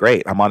like, why?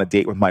 Great. I'm on a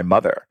date with my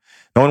mother.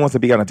 No one wants to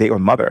be on a date with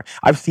mother.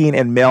 I've seen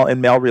in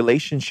male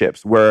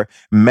relationships where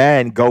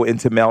men go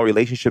into male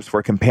relationships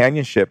for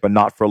companionship, but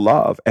not for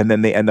love. And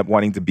then they end up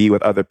wanting to be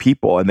with other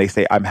people. And they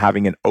say, I'm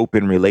having an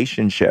open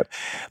relationship.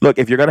 Look,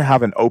 if you're going to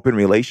have an open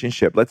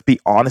relationship, let's be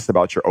honest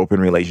about your open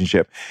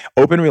relationship.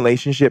 Open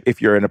relationship, if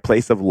you're in a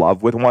place of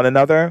love with one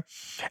another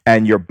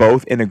and you're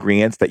both in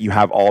agreement that you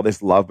have all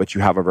this love, but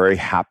you have a very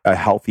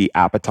healthy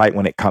appetite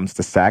when it comes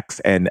to sex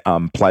and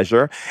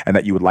pleasure, and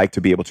that you would like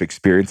to be able to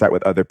experience that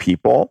with other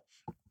people,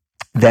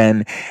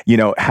 then,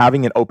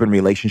 having an open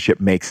relationship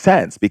makes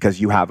sense, because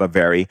you have a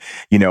very,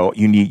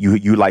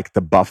 you like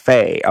the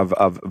buffet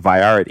of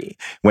variety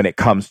when it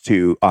comes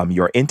to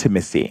your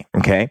intimacy.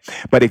 Okay.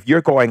 But if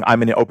you're going,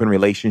 I'm in an open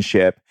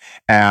relationship,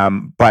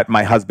 but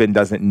my husband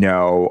doesn't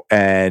know,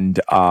 and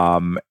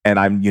I'm,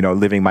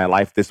 living my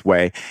life this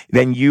way,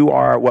 then you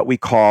are what we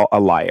call a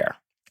liar.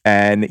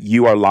 and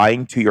you are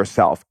lying to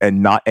yourself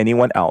and not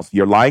anyone else.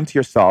 You're lying to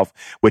yourself,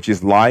 which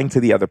is lying to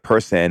the other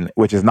person,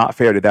 which is not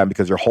fair to them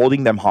because you're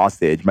holding them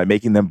hostage by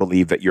making them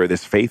believe that you're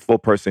this faithful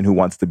person who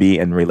wants to be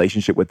in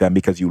relationship with them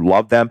because you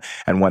love them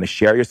and want to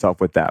share yourself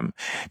with them.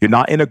 You're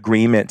not in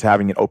agreement to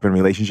having an open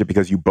relationship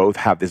because you both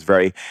have this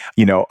very,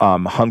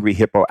 hungry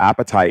hippo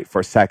appetite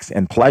for sex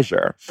and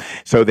pleasure.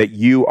 So that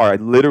you are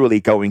literally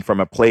going from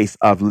a place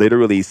of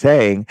literally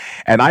saying,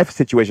 and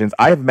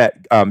I've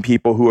met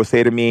people who will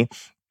say to me,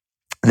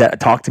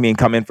 that talk to me and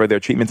come in for their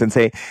treatments and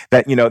say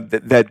that,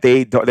 that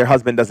their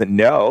husband doesn't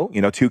know,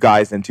 two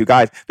guys,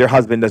 their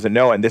husband doesn't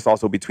know. And this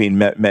also between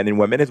men and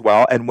women as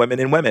well, and women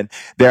and women,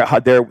 their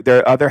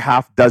other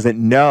half doesn't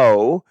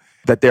know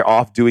that they're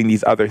off doing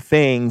these other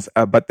things.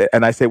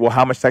 And I say, well,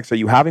 how much sex are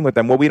you having with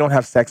them? Well, we don't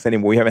have sex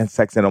anymore. We haven't had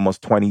sex in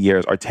almost 20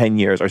 years or 10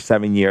 years or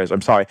 7 years.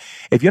 I'm sorry.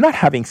 If you're not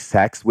having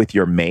sex with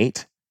your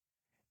mate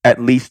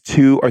at least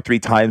 2 or 3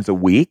 times a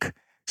week,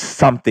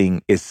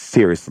 something is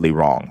seriously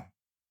wrong.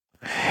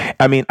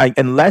 I mean,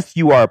 unless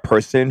you are a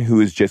person who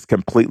is just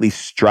completely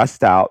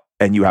stressed out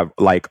and you have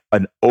like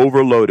an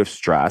overload of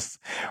stress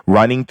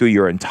running through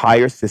your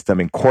entire system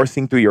and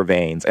coursing through your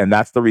veins, and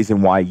that's the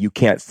reason why you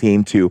can't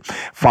seem to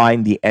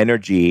find the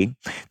energy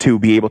to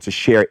be able to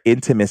share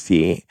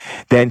intimacy,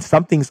 then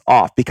something's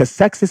off, because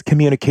sex is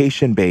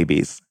communication,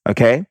 babies,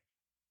 okay?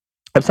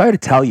 I'm sorry to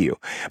tell you,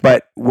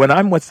 but when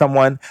I'm with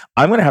someone,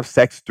 I'm going to have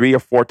sex 3 or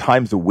 4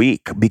 times a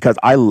week because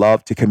I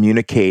love to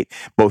communicate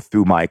both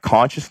through my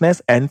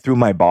consciousness and through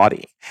my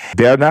body.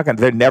 There's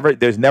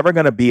never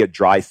going to be a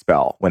dry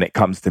spell when it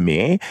comes to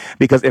me,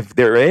 because if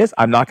there is,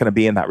 I'm not going to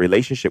be in that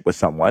relationship with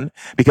someone,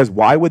 because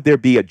why would there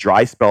be a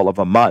dry spell of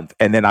a month?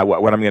 And then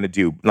what I'm going to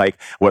do,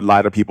 like what a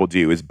lot of people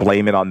do, is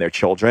blame it on their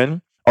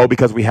children. Oh,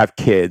 because we have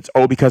kids.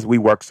 Oh, because we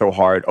work so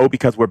hard. Oh,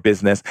 because we're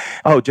business.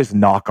 Oh, just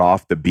knock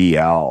off the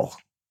BL.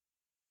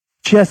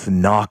 Just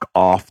knock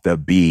off the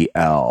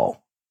BL.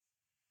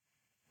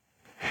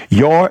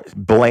 You're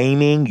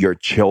blaming your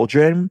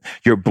children.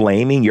 You're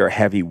blaming your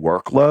heavy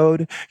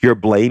workload. You're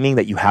blaming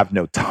that you have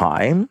no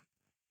time.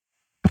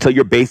 So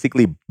you're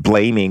basically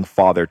blaming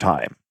father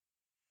time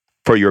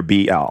for your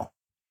BL.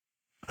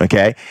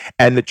 Okay?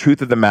 And the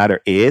truth of the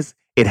matter is,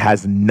 it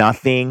has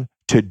nothing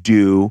to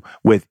do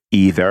with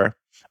either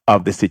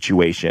of the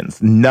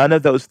situations. None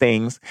of those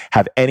things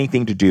have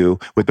anything to do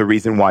with the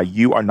reason why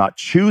you are not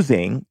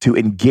choosing to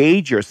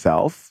engage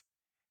yourself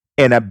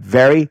in a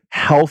very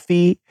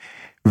healthy,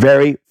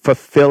 very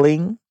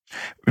fulfilling,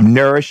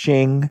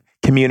 nourishing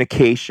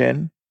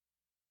communication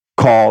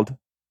called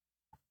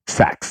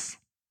sex.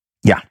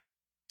 Yeah.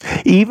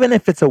 Even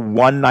if it's a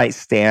one-night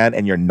stand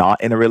and you're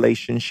not in a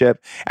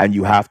relationship and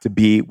you have to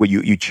be where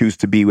you choose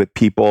to be with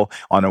people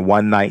on a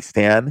one-night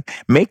stand,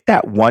 make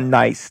that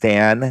one-night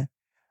stand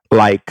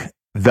like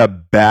the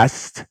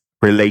best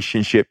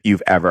relationship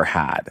you've ever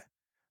had.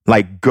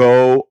 Like,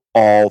 go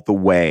all the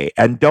way,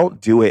 and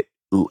don't do it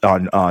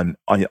on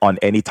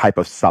any type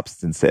of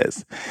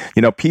substances.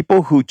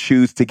 People who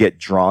choose to get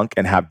drunk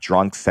and have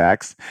drunk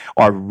sex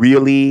are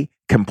really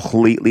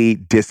completely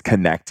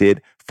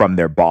disconnected from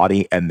their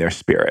body and their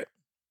spirit.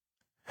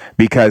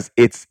 Because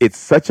it's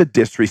such a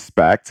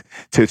disrespect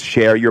to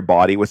share your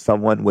body with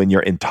someone when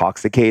you're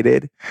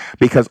intoxicated,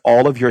 because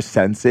all of your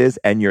senses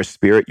and your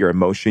spirit, your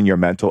emotion, your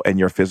mental, and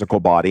your physical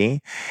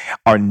body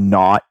are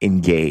not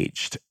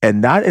engaged.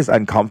 And that is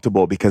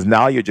uncomfortable, because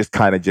now you're just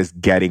kind of just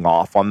getting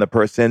off on the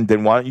person.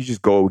 Then why don't you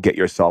just go get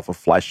yourself a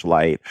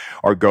fleshlight,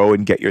 or go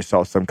and get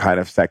yourself some kind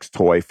of sex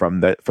toy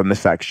from the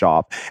sex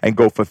shop and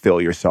go fulfill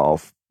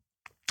yourself.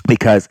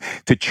 Because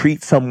to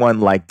treat someone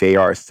like they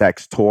are a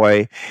sex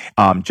toy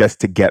just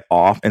to get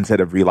off,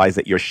 instead of realize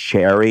that you're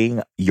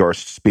sharing your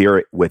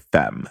spirit with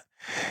them.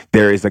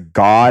 There is a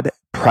God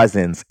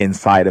presence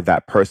inside of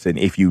that person,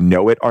 if you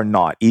know it or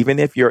not. Even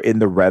if you're in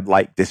the red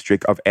light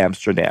district of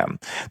Amsterdam,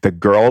 the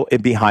girl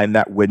behind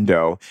that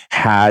window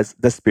has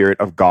the spirit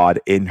of God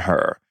in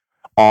her.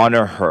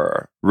 Honor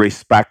her,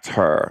 respect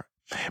her.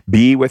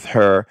 Be with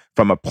her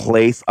from a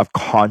place of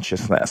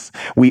consciousness.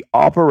 We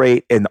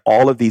operate in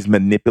all of these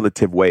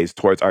manipulative ways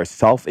towards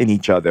ourselves and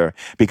each other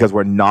because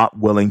we're not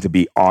willing to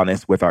be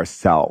honest with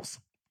ourselves.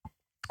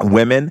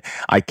 Women,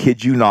 I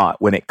kid you not,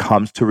 when it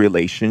comes to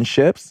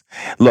relationships,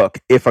 look,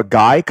 if a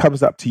guy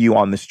comes up to you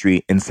on the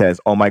street and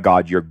says, "Oh my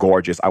God, you're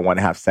gorgeous, I want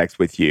to have sex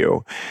with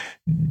you,"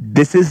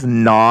 this is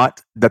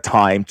not the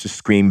time to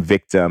scream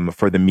victim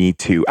for the Me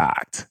Too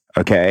Act.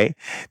 Okay?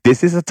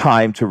 This is a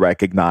time to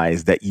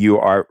recognize that you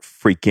are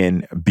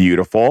freaking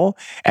beautiful,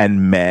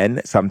 and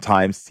men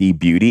sometimes see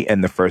beauty,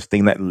 and the first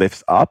thing that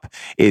lifts up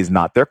is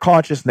not their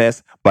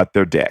consciousness, but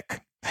their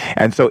dick.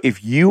 And so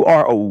if you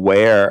are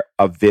aware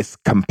of this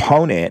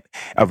component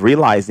of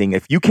realizing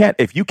if you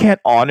can't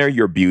honor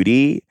your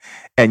beauty,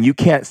 and you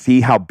can't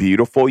see how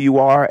beautiful you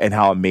are and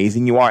how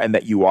amazing you are, and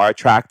that you are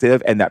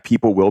attractive, and that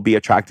people will be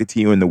attracted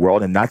to you in the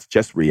world, and that's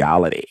just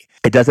reality.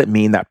 It doesn't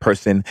mean that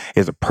person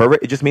is a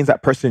pervert. It just means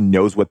that person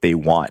knows what they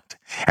want.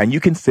 And you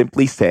can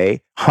simply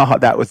say,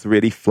 that was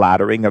really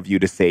flattering of you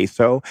to say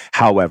so.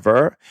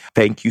 However,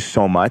 thank you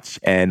so much.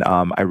 And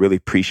I really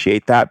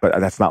appreciate that. But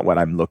that's not what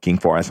I'm looking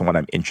for. That's not what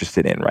I'm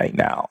interested in right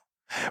now.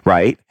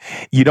 Right?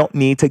 You don't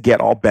need to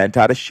get all bent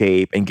out of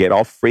shape and get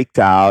all freaked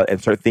out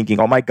and start thinking,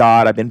 oh my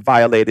God, I've been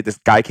violated. This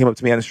guy came up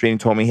to me on the street and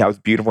told me I was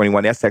beautiful and he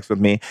wanted to have sex with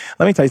me.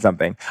 Let me tell you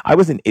something. I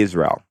was in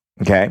Israel,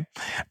 okay,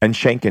 on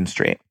Shankin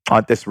Street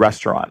at this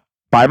restaurant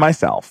by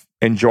myself,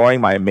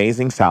 enjoying my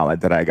amazing salad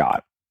that I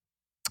got.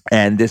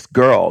 And this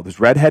girl, this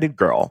redheaded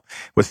girl,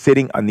 was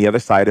sitting on the other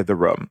side of the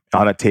room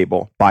on a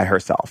table by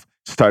herself,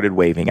 started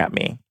waving at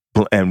me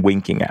and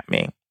winking at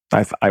me.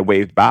 I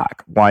waved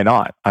back. Why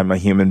not? I'm a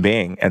human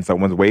being and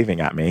someone's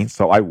waving at me.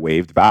 So I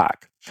waved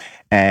back.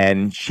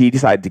 And she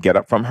decided to get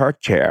up from her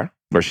chair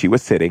where she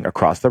was sitting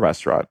across the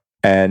restaurant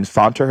and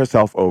saunter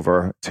herself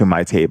over to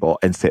my table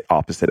and sit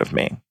opposite of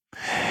me.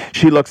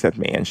 She looks at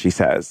me and she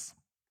says,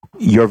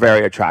 "You're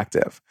very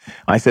attractive."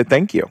 I said,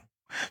 "Thank you."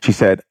 She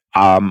said,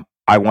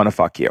 "I want to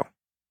fuck you."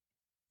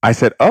 I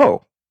said,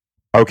 "Oh,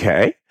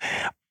 okay.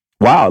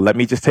 Wow, let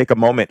me just take a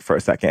moment for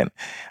a second."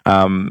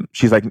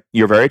 She's like,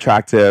 "You're very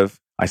attractive.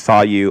 I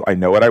saw you. I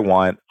know what I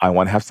want. I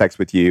want to have sex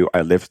with you.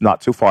 I live not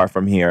too far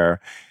from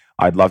here.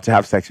 I'd love to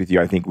have sex with you.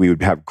 I think we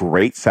would have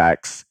great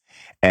sex.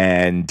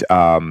 And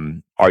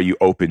are you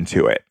open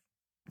to it?"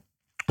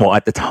 Well,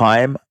 at the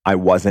time, I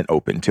wasn't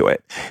open to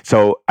it.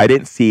 So I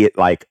didn't see it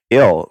like,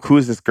 ill.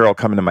 Who's this girl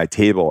coming to my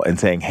table and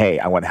saying, "Hey,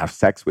 I want to have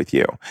sex with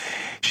you"?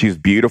 She's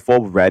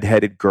beautiful,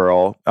 redheaded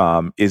girl,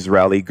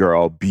 Israeli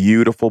girl,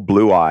 beautiful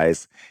blue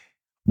eyes.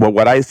 Well,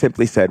 what I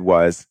simply said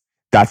was,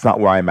 that's not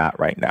where I'm at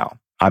right now.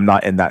 I'm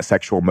not in that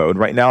sexual mode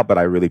right now, but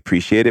I really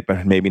appreciate it.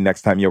 But maybe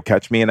next time you'll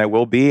catch me and I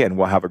will be, and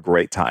we'll have a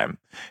great time.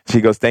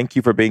 She goes, "Thank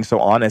you for being so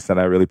honest. And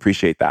I really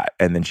appreciate that."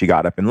 And then she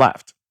got up and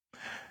left.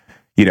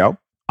 You know,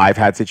 I've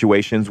had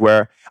situations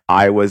where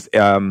I was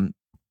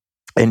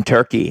in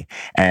Turkey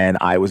and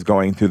I was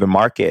going through the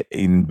market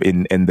in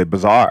the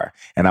bazaar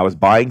and I was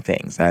buying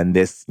things. And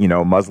this,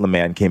 Muslim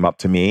man came up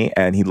to me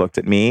and he looked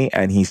at me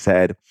and he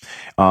said,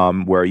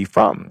 "Where are you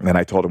from?" And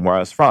I told him where I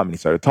was from. And he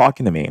started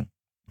talking to me.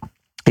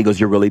 He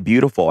goes, "You're really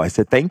beautiful." I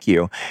said, "Thank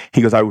you."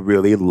 He goes, "I would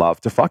really love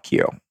to fuck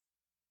you."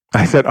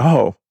 I said,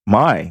 "Oh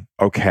my,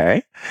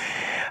 okay."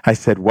 I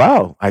said,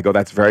 "Well," I go,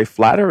 "that's very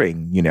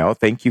flattering.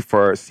 Thank you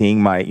for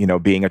seeing my,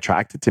 being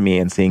attracted to me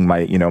and seeing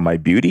my, my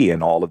beauty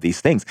and all of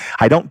these things.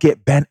 I don't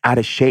get bent out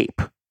of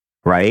shape."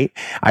 Right.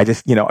 I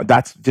just,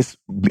 that's just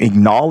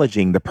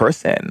acknowledging the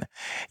person,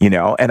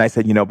 and I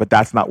said, "But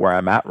that's not where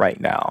I'm at right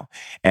now.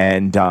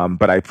 And,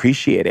 but I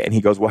appreciate it." And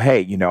he goes, "Well,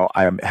 hey,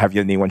 have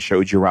anyone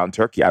showed you around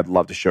Turkey? I'd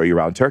love to show you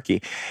around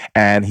Turkey."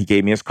 And he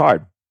gave me his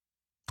card.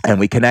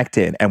 And we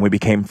connected and we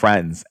became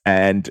friends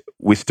and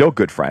we're still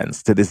good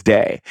friends to this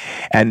day.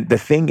 And the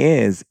thing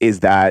is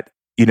that,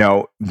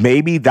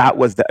 maybe that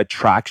was the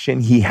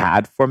attraction he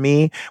had for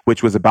me,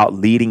 which was about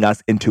leading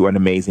us into an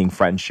amazing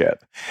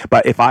friendship.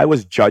 But if I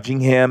was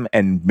judging him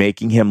and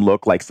making him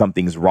look like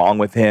something's wrong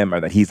with him or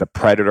that he's a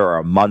predator or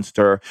a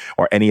monster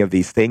or any of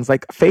these things,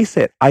 like, face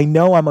it, I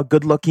know I'm a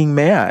good looking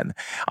man.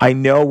 I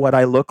know what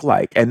I look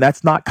like. And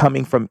that's not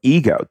coming from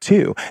ego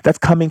too. That's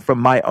coming from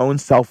my own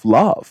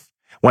self-love.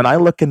 When I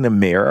look in the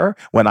mirror,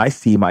 when I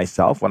see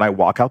myself, when I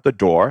walk out the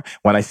door,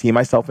 when I see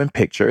myself in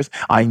pictures,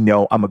 I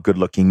know I'm a good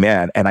looking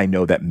man. And I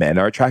know that men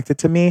are attracted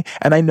to me.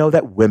 And I know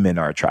that women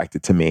are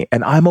attracted to me.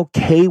 And I'm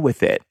okay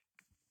with it.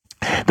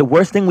 The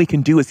worst thing we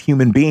can do as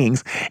human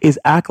beings is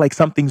act like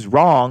something's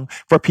wrong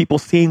for people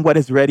seeing what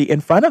is ready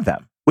in front of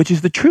them, which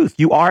is the truth.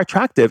 You are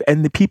attractive.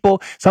 And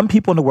some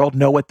people in the world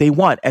know what they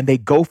want and they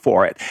go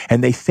for it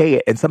and they say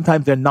it. And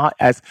sometimes they're not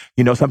as,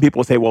 some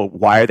people say, well,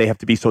 why do they have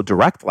to be so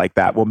direct like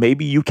that? Well,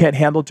 maybe you can't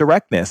handle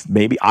directness.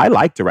 Maybe I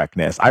like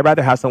directness. I'd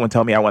rather have someone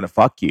tell me I want to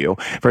fuck you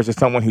versus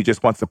someone who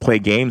just wants to play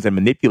games and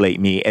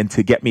manipulate me and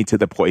to get me to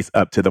the place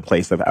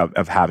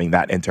of having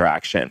that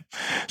interaction.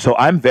 So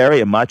I'm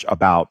very much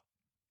about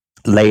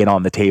lay it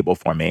on the table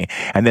for me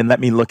and then let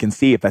me look and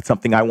see if that's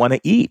something I want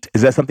to eat.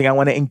 Is that something I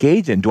want to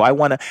engage in? Do I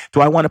want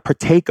to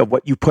partake of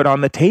what you put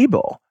on the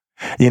table?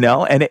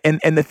 And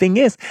the thing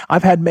is,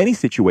 I've had many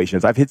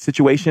situations. I've hit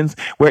situations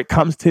where it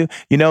comes to,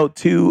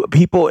 to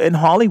people in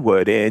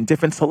Hollywood and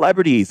different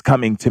celebrities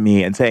coming to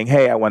me and saying,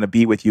 "Hey, I want to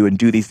be with you and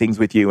do these things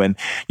with you." And,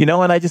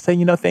 and I just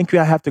say, "Thank you.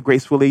 I have to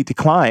gracefully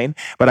decline,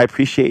 but I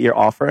appreciate your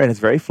offer and it's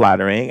very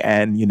flattering.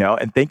 And,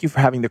 and thank you for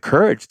having the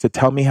courage to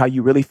tell me how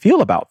you really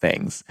feel about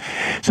things."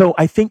 So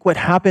I think what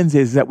happens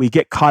is that we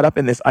get caught up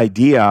in this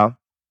idea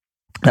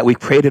that we've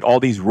created all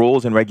these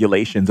rules and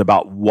regulations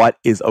about what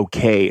is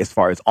okay as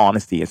far as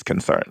honesty is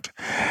concerned.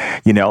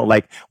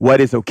 Like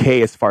what is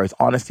okay as far as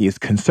honesty is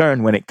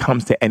concerned when it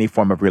comes to any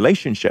form of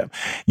relationship.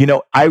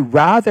 I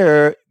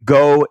rather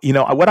go,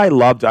 what I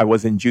loved, I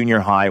was in junior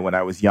high when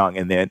I was young.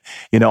 And then,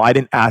 I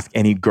didn't ask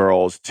any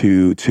girls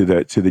to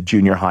the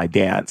junior high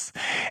dance.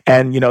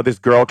 And, this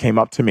girl came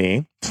up to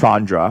me,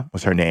 Sandra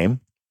was her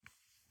name.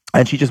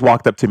 And she just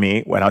walked up to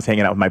me when I was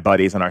hanging out with my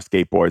buddies on our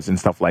skateboards and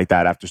stuff like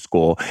that after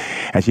school.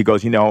 And she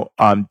goes,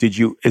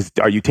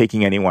 are you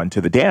taking anyone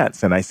to the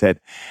dance? And I said,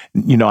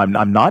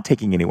 I'm not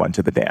taking anyone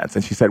to the dance.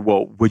 And she said,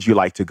 well, would you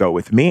like to go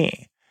with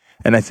me?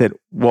 And I said,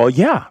 well,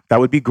 yeah,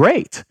 that would be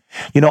great.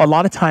 A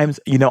lot of times,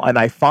 and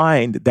I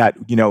find that,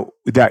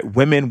 that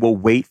women will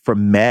wait for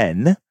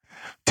men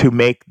to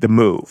make the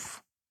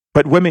move.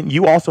 But women,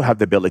 you also have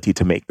the ability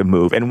to make the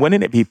move. And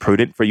wouldn't it be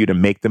prudent for you to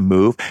make the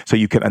move so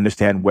you can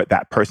understand what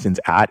that person's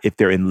at, if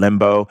they're in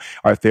limbo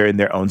or if they're in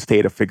their own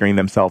state of figuring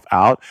themselves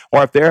out,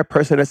 or if they're a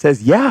person that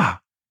says, yeah,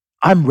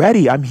 I'm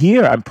ready. I'm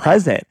here. I'm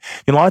present.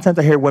 A lot of times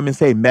I hear women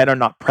say men are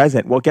not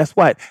present. Well, guess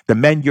what? The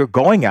men you're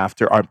going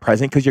after aren't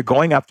present because you're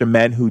going after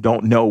men who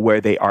don't know where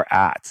they are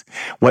at,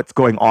 what's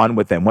going on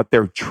with them, what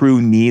their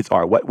true needs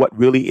are, what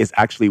really is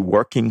actually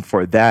working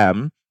for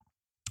them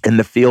in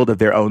the field of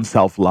their own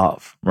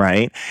self-love,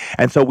 right?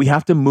 And so we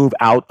have to move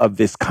out of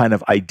this kind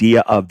of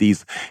idea of the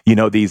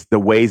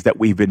ways that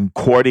we've been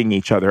courting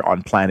each other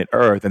on planet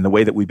Earth and the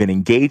way that we've been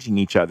engaging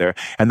each other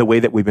and the way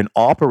that we've been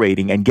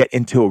operating and get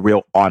into a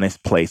real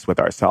honest place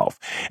with ourselves.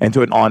 And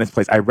to an honest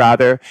place, I'd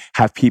rather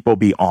have people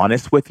be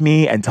honest with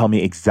me and tell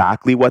me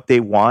exactly what they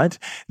want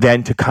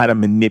than to kind of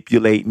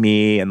manipulate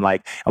me. And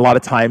like a lot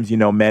of times,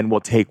 men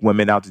will take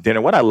women out to dinner.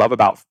 What I love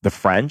about the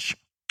French,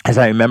 as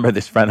I remember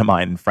this friend of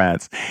mine in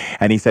France,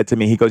 and he said to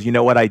me, he goes, you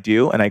know what I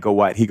do? And I go,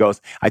 what? He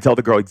goes, I tell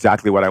the girl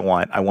exactly what I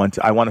want. I want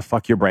to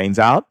fuck your brains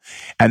out.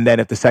 And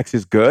then if the sex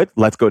is good,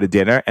 let's go to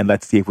dinner and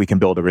let's see if we can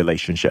build a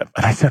relationship.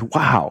 And I said,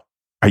 wow.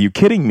 Are you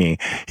kidding me?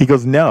 He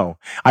goes, no,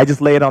 I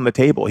just lay it on the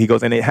table. He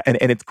goes, and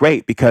it's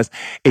great because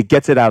it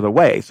gets it out of the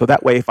way. So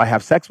that way, if I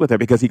have sex with her,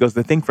 because he goes,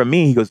 the thing for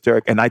me, he goes,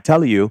 Dirk, and I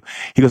tell you,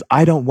 he goes,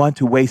 I don't want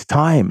to waste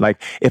time. Like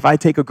if I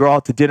take a girl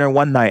out to dinner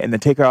one night and then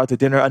take her out to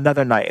dinner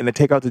another night and then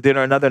take her out to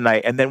dinner another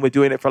night, and then we're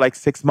doing it for like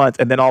 6 months.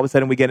 And then all of a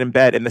sudden we get in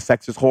bed and the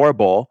sex is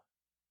horrible.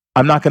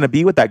 I'm not going to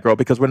be with that girl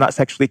because we're not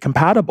sexually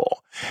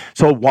compatible.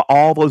 So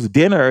all those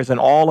dinners and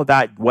all of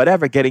that,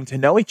 whatever, getting to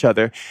know each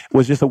other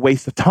was just a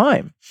waste of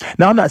time.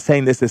 Now, I'm not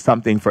saying this is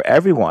something for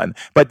everyone,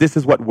 but this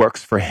is what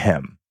works for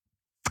him.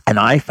 And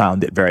I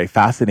found it very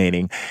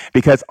fascinating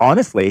because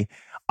honestly,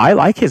 I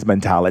like his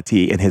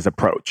mentality and his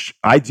approach.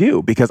 I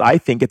do, because I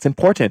think it's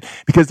important,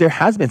 because there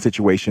has been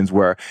situations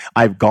where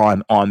I've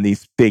gone on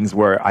these things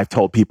where I've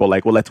told people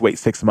like, well, let's wait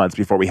 6 months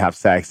before we have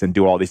sex and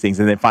do all these things.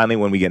 And then finally,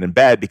 when we get in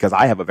bed, because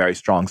I have a very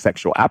strong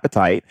sexual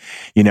appetite,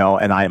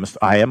 and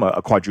I am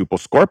a quadruple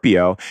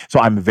Scorpio. So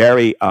I'm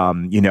very,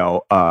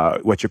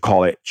 what you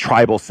call it,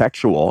 tribal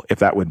sexual, if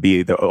that would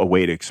be a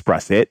way to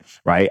express it,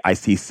 right? I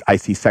see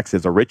sex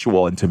as a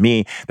ritual. And to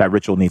me, that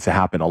ritual needs to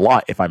happen a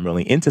lot if I'm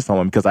really into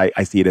someone, because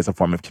I see it as a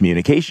form of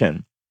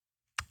communication.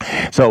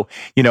 So,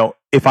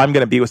 if I'm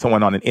going to be with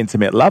someone on an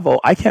intimate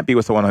level, I can't be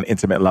with someone on an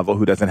intimate level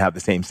who doesn't have the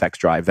same sex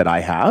drive that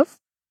I have.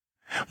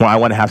 When I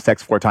want to have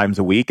sex 4 times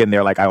a week and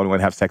they're like, I only want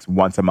to have sex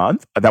once a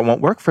month, that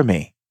won't work for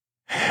me.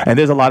 And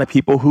there's a lot of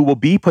people who will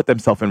put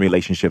themselves in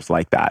relationships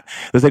like that.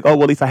 It's like, oh,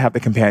 well, at least I have the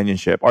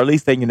companionship, or at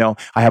least they,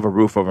 I have a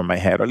roof over my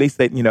head, or at least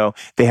they,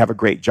 they have a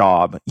great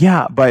job.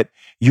 Yeah, but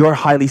you're a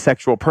highly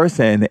sexual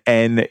person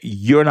and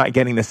you're not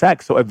getting the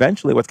sex. So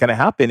eventually what's going to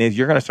happen is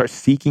you're going to start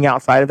seeking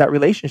outside of that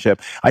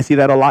relationship. I see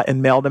that a lot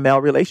in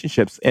male-to-male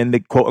relationships in the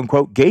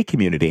quote-unquote gay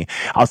community.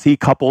 I'll see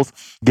couples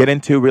get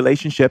into a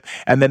relationship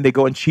and then they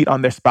go and cheat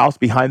on their spouse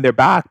behind their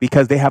back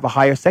because they have a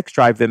higher sex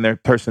drive than their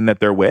person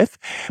that they're with,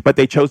 but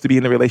they chose to be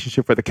in the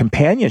relationship for the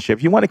companionship.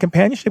 If you want a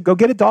companionship, go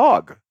get a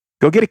dog,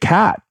 go get a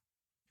cat,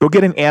 go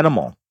get an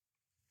animal,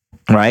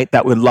 right?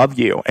 That would love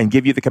you and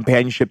give you the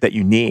companionship that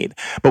you need.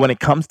 But when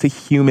it comes to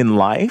human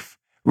life,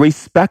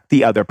 respect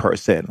the other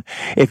person.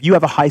 If you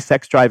have a high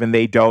sex drive and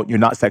they don't, you're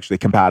not sexually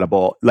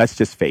compatible. Let's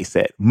just face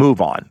it.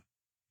 Move on.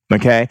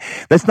 Okay?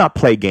 Let's not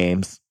play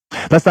games.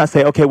 Let's not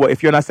say, okay, well,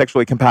 if you're not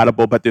sexually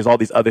compatible, but there's all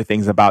these other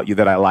things about you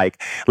that I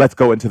like, let's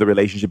go into the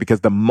relationship. Because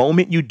the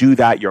moment you do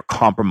that, you're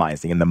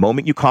compromising. And the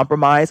moment you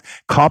compromise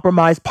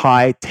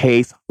pie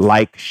tastes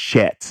like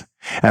shit.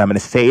 And I'm going to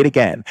say it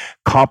again.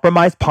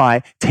 Compromise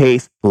pie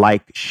tastes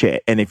like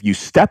shit. And if you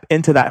step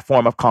into that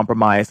form of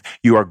compromise,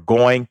 you are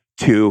going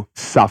to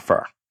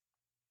suffer.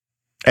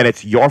 And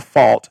it's your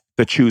fault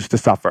to choose to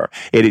suffer.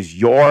 It is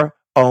your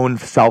own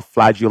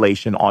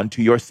self-flagellation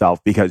onto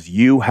yourself because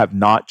you have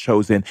not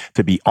chosen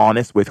to be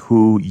honest with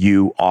who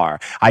you are.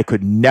 I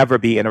could never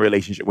be in a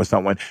relationship with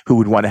someone who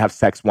would want to have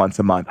sex once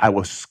a month. I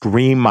will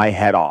scream my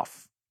head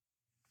off.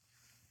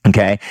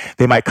 Okay.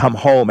 They might come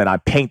home and I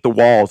paint the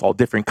walls all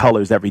different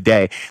colors every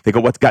day. They go,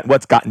 what's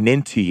gotten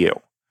into you?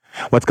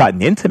 What's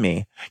gotten into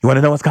me? You want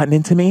to know what's gotten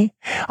into me?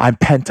 I'm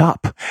pent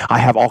up. I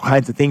have all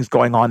kinds of things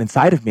going on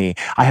inside of me.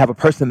 I have a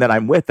person that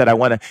I'm with that I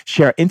want to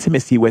share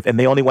intimacy with, and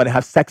they only want to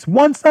have sex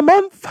once a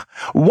month.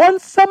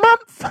 Once a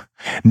month.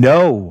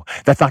 No,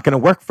 that's not going to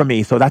work for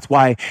me. So that's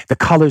why the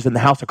colors in the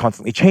house are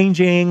constantly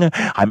changing.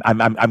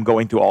 I'm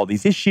going through all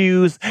these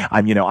issues.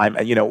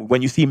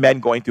 When you see men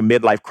going through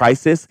midlife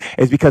crisis,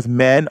 it's because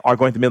men are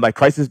going through midlife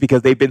crisis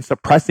because they've been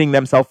suppressing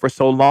themselves for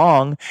so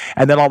long,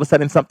 and then all of a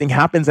sudden something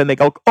happens and they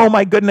go, oh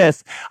my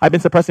goodness, I've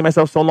been suppressing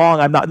myself so long,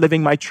 I'm not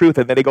living my truth.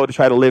 And then they go to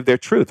try to live their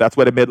truth. That's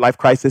what a midlife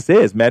crisis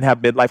is. Men have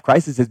midlife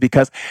crises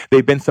because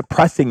they've been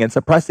suppressing and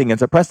suppressing and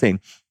suppressing.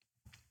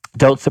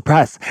 Don't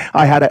suppress.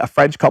 I had a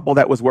French couple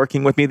that was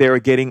working with me. They were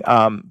getting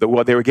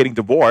they were getting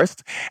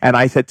divorced, and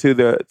I said to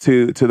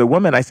the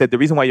woman, I said, the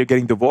reason why you're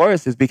getting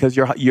divorced is because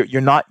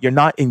you're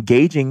not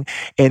engaging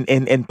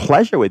in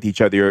pleasure with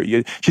each other.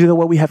 She said,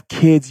 well, we have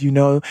kids,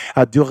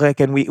 Durek,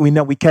 and we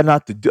know we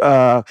cannot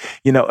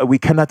we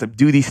cannot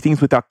do these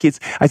things with our kids.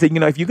 I said,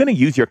 if you're going to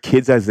use your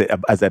kids as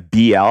a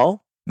BL.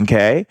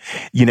 Okay.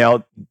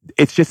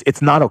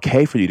 It's not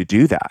okay for you to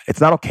do that. It's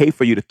not okay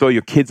for you to throw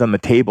your kids on the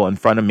table in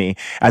front of me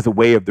as a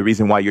way of the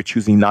reason why you're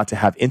choosing not to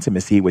have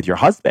intimacy with your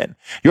husband.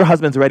 Your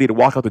husband's ready to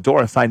walk out the door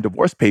and sign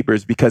divorce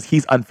papers because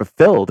he's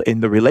unfulfilled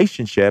in the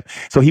relationship.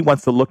 So he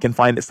wants to look and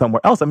find it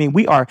somewhere else. I mean,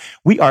 we are,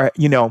 at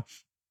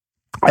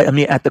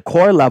the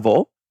core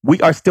level,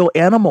 we are still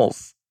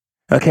animals.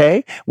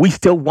 Okay, we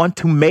still want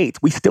to mate.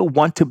 We still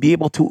want to be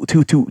able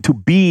to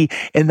be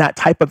in that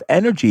type of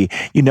energy.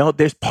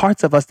 There's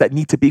parts of us that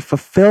need to be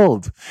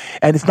fulfilled,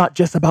 and it's not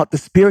just about the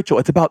spiritual.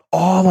 It's about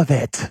all of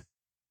it.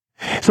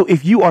 So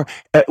if you are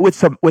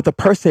with a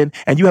person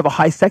and you have a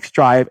high sex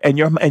drive, and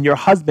your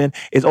husband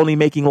is only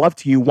making love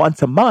to you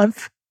once a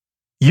month,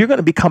 you're going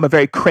to become a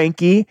very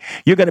cranky.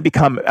 You're going to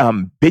become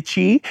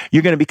bitchy.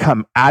 You're going to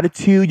become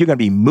attitude. You're going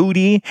to be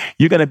moody.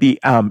 You're going to be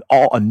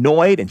all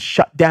annoyed and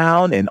shut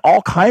down and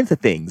all kinds of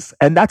things.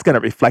 And that's going to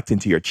reflect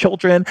into your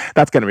children.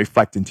 That's going to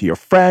reflect into your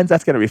friends.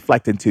 That's going to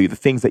reflect into the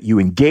things that you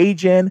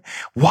engage in.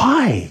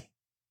 Why?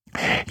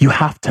 You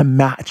have to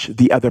match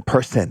the other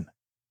person.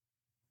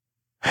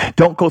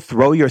 Don't go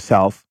throw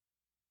yourself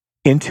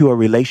into a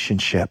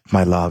relationship,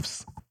 my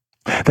loves,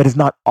 that is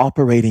not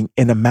operating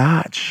in a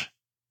match.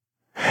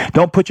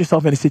 Don't put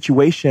yourself in a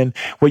situation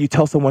where you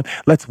tell someone,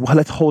 let's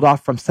hold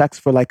off from sex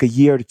for like a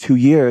year to 2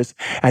 years,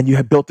 and you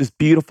have built this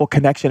beautiful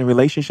connection and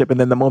relationship, and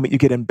then the moment you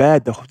get in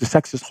bed, the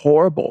sex is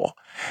horrible.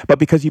 But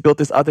because you built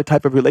this other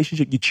type of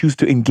relationship, you choose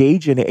to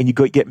engage in it, and you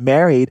go get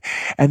married,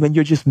 and then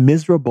you're just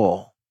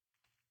miserable.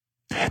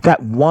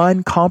 That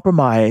one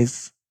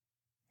compromise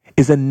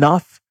is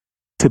enough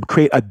to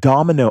create a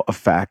domino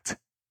effect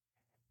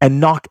and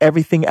knock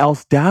everything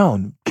else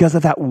down because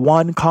of that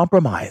one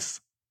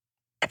compromise.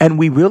 And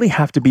we really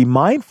have to be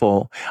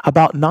mindful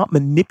about not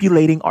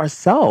manipulating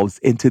ourselves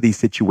into these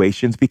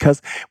situations, because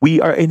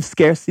we are in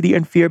scarcity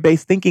and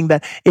fear-based thinking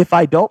that if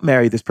I don't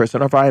marry this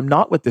person, or if I am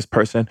not with this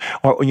person,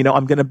 or,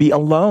 I'm going to be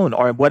alone,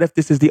 or what if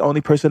this is the only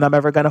person I'm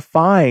ever going to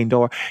find,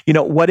 or,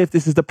 what if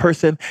this is the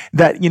person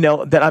that,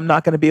 that I'm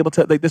not going to be able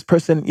to, like this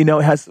person,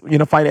 has,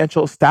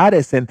 financial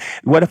status, and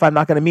what if I'm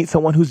not going to meet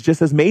someone who's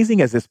just as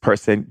amazing as this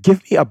person?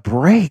 Give me a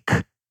break.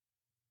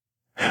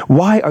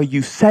 Why are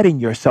you setting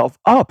yourself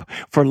up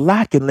for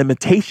lack and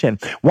limitation?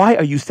 Why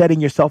are you setting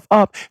yourself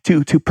up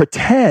to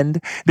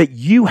pretend that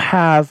you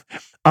have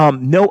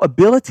no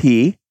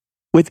ability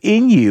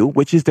within you,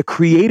 which is the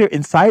creator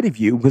inside of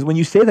you? Because when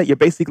you say that, you're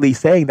basically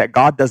saying that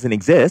God doesn't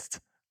exist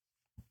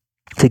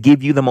to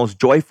give you the most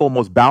joyful,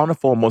 most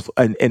bountiful, most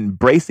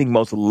embracing,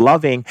 most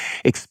loving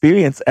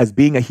experience as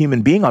being a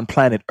human being on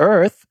planet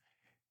Earth.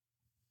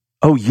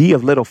 Oh, ye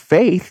of little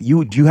faith,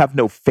 you have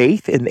no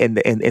faith in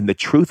the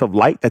truth of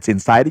light that's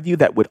inside of you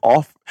that would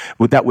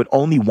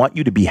only want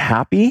you to be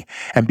happy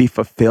and be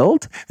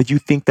fulfilled? That you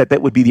think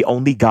that would be the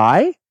only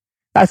guy?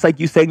 That's like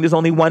you saying there's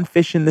only one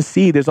fish in the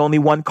sea. There's only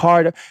one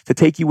car to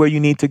take you where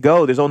you need to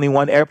go. There's only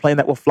one airplane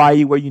that will fly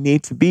you where you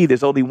need to be.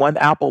 There's only one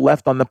apple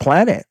left on the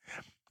planet.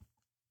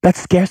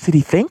 That's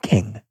scarcity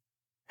thinking.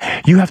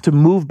 You have to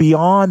move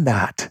beyond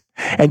that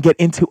and get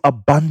into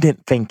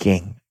abundant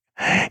thinking.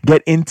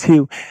 Get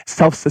into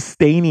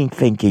self-sustaining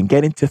thinking,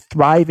 get into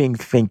thriving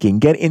thinking,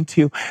 get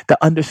into the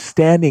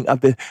understanding of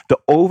the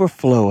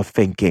overflow of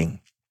thinking.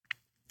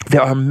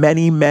 There are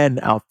many men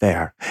out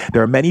there.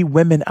 There are many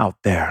women out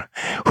there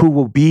who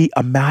will be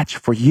a match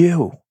for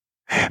you.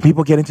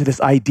 People get into this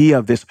idea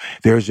of this,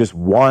 there's just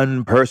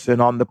one person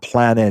on the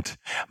planet,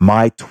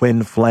 my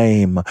twin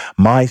flame,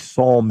 my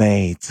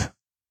soulmate.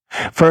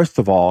 First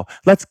of all,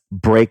 let's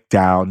break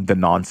down the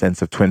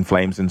nonsense of twin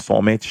flames and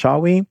soulmates, shall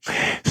we?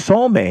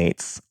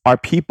 Soulmates are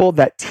people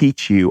that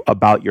teach you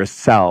about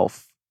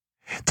yourself,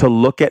 to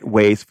look at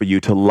ways for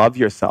you to love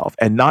yourself.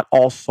 And not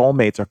all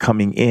soulmates are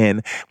coming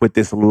in with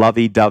this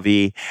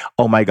lovey-dovey,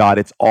 oh my God,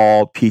 it's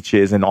all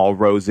peaches and all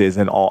roses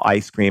and all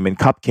ice cream and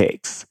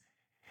cupcakes.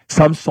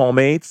 Some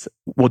soulmates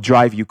will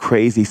drive you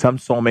crazy. Some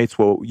soulmates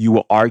you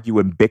will argue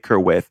and bicker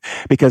with,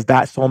 because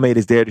that soulmate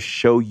is there to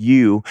show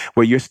you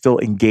where you're still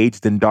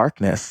engaged in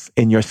darkness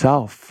in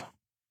yourself,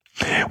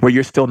 where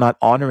you're still not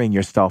honoring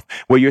yourself,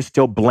 where you're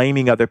still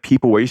blaming other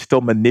people, where you're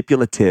still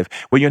manipulative,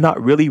 where you're not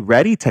really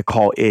ready to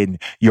call in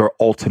your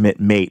ultimate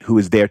mate who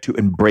is there to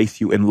embrace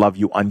you and love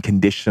you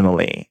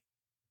unconditionally,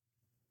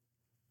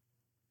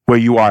 where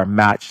you are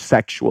matched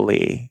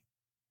sexually,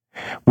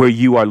 where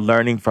you are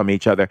learning from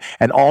each other.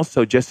 And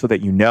also, just so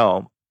that you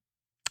know,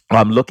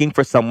 looking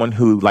for someone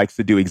who likes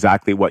to do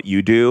exactly what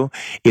you do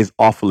is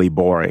awfully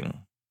boring.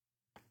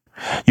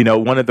 You know,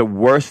 one of the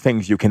worst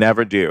things you can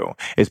ever do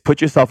is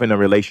put yourself in a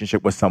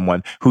relationship with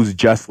someone who's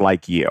just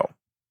like you.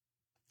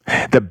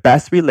 The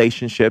best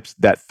relationships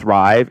that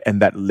thrive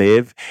and that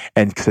live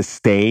and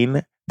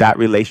sustain that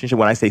relationship,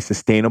 when I say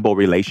sustainable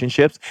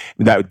relationships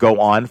that would go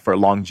on for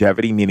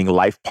longevity, meaning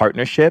life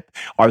partnership,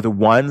 are the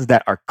ones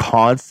that are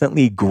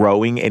constantly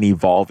growing and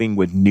evolving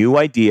with new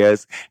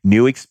ideas,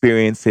 new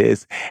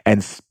experiences,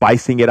 and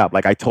spicing it up.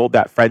 Like I told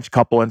that French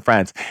couple in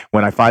France,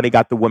 when I finally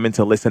got the woman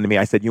to listen to me,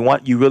 I said,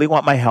 you really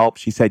want my help?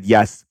 She said,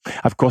 yes,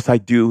 of course I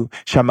do.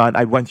 Shaman,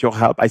 I want your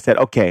help. I said,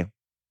 okay,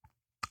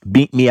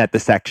 meet me at the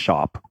sex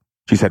shop.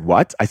 She said,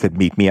 what? I said,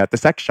 meet me at the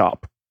sex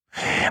shop.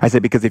 I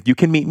said, because if you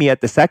can meet me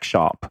at the sex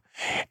shop,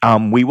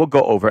 we will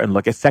go over and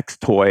look at sex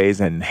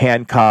toys and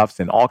handcuffs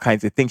and all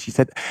kinds of things. She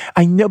said,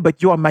 I know,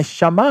 but you are my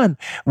shaman.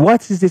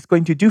 What is this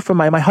going to do for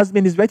my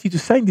husband is ready to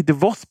sign the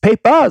divorce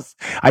papers.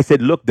 I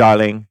said, look,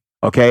 darling.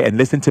 Okay, and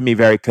listen to me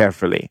very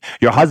carefully.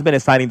 Your husband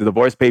is signing the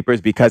divorce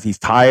papers because he's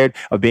tired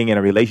of being in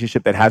a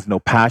relationship that has no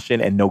passion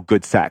and no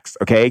good sex.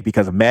 Okay,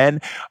 because men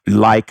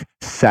like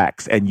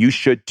sex, and you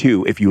should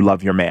too if you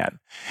love your man.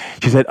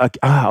 She said,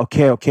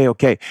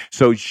 okay.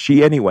 So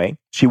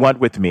she went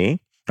with me.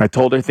 I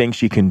told her things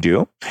she can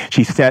do.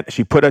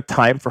 She put a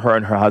time for her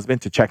and her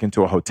husband to check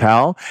into a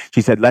hotel.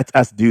 She said, let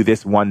us do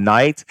this one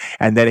night.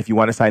 And then if you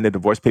want to sign the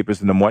divorce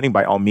papers in the morning,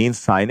 by all means,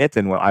 sign it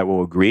and I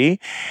will agree.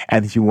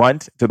 And she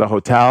went to the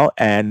hotel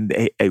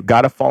and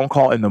got a phone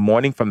call in the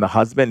morning from the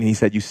husband. And he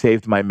said, you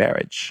saved my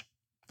marriage.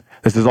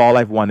 This is all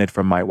I've wanted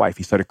from my wife.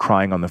 He started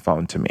crying on the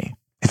phone to me.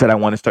 He said, I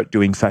want to start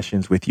doing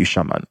sessions with you,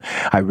 shaman.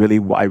 I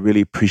really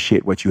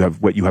appreciate what you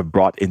have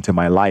brought into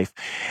my life.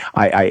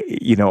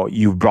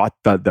 You brought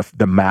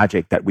the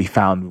magic that we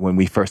found when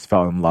we first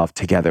fell in love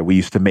together. We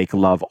used to make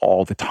love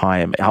all the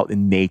time out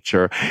in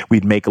nature.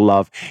 We'd make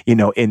love, in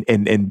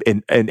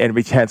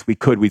every chance we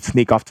could. We'd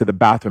sneak off to the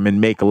bathroom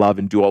and make love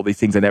and do all these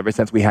things. And ever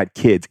since we had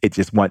kids, it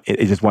just went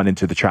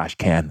into the trash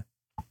can.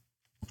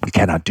 You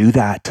cannot do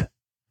that.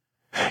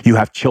 You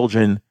have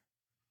children.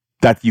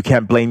 That you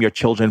can't blame your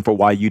children for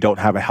why you don't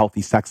have a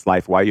healthy sex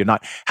life, why you're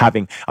not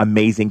having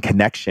amazing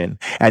connection.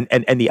 And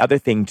the other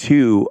thing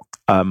too,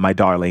 my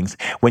darlings,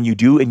 when you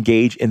do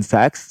engage in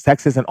sex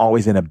isn't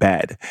always in a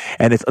bed.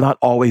 And it's not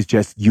always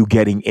just you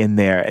getting in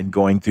there and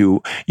going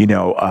through,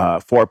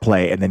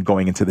 foreplay and then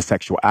going into the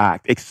sexual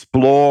act.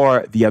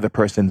 Explore the other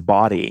person's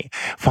body.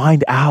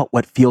 Find out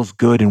what feels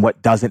good and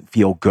what doesn't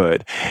feel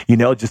good.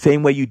 The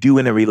same way you do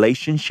in a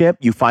relationship,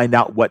 you find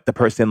out what the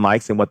person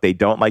likes and what they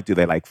don't like. Do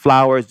they like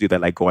flowers? Do they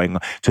like going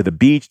to the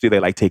beach? Do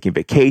they like taking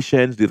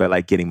vacations? Do they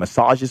like getting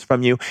massages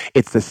from you?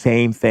 It's the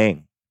same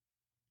thing.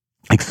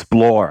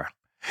 Explore.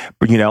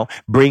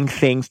 Bring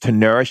things to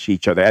nourish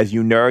each other. As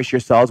you nourish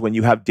yourselves when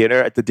you have dinner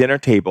at the dinner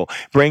table,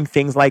 bring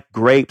things like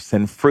grapes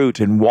and fruit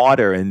and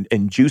water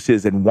and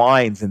juices and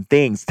wines and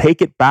things.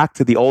 Take it back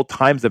to the old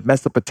times of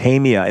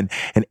Mesopotamia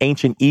and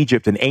ancient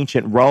Egypt and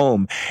ancient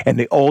Rome and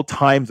the old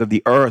times of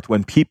the earth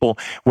when people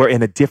were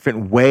in a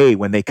different way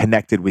when they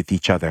connected with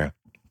each other.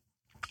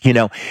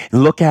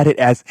 Look at it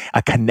as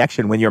a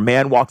connection. When your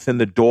man walks in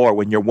the door,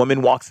 when your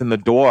woman walks in the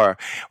door,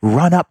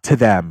 run up to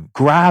them,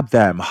 grab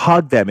them,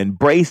 hug them,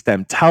 embrace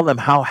them, tell them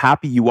how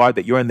happy you are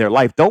that you're in their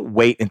life. Don't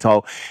wait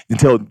until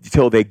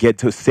they get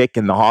too sick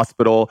in the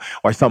hospital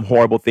or some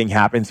horrible thing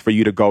happens for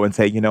you to go and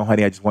say,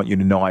 honey, I just want you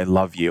to know I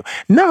love you.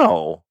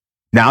 No.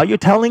 Now you're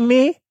telling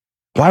me?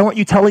 Why weren't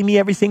you telling me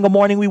every single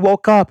morning we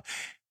woke up?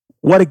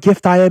 What a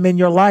gift I am in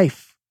your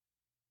life.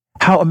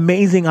 How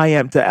amazing I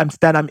am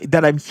that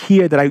I'm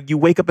here, that you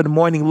wake up in the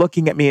morning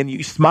looking at me and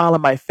you smile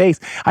in my face.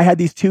 I had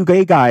these two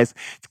gay guys,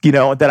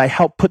 that I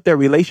helped put their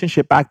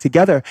relationship back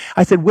together.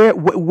 I said,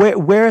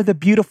 where are the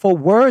beautiful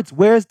words?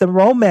 Where's the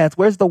romance?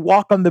 Where's the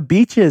walk on the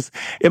beaches?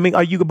 I mean,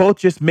 are you both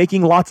just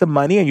making lots of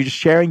money and you're just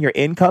sharing your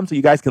income so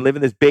you guys can live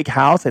in this big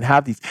house and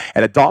have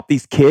and adopt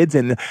these kids?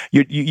 And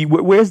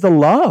where's the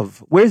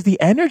love? Where's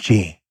the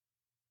energy?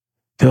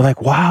 They're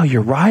like, wow,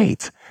 you're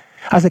right.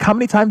 I was like, how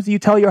many times do you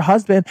tell your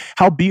husband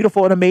how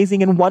beautiful and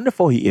amazing and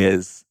wonderful he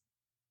is?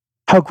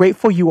 How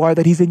grateful you are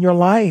that he's in your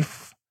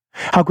life?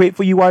 How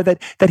grateful you are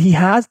that he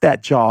has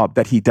that job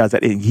that he does,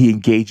 that he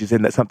engages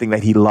in, that's something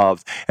that he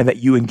loves, and that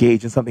you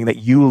engage in something that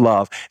you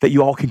love, that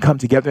you all can come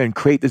together and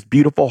create this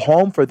beautiful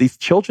home for these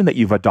children that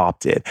you've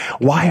adopted.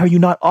 Why are you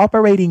not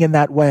operating in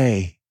that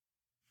way?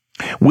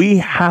 We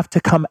have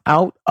to come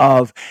out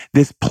of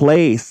this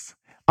place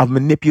of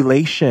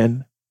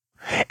manipulation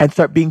and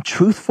start being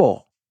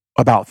truthful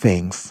about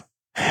things.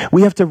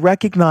 We have to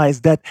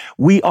recognize that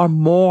we are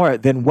more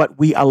than what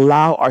we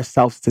allow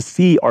ourselves to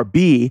see or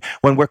be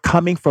when we're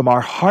coming from our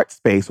heart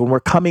space, when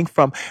we're coming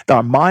from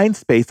our mind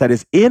space that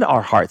is in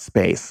our heart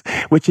space,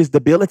 which is the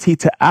ability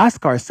to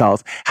ask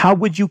ourselves, how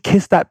would you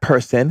kiss that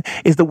person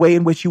is the way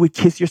in which you would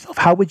kiss yourself.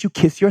 How would you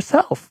kiss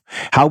yourself?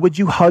 How would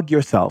you hug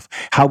yourself?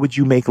 How would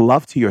you make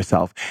love to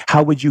yourself?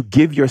 How would you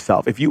give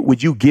yourself?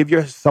 Would you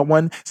give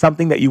someone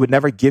something that you would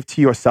never give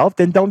to yourself?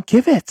 Then don't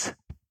give it.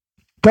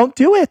 Don't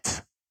do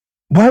it.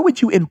 Why would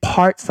you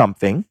impart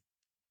something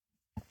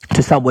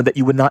to someone that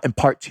you would not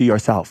impart to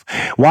yourself?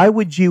 Why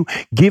would you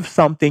give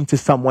something to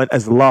someone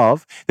as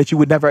love that you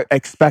would never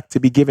expect to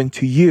be given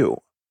to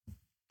you?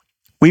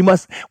 We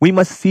must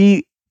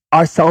see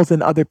ourselves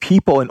in other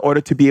people in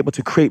order to be able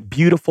to create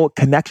beautiful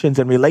connections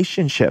and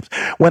relationships.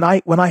 When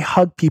I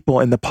hug people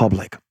in the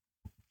public,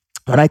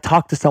 when I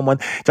talk to someone,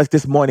 just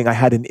this morning, I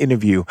had an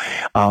interview,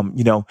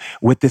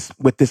 with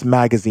this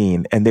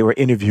magazine, and they were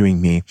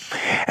interviewing me,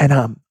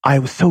 and I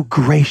was so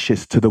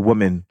gracious to the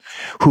woman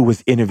who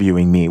was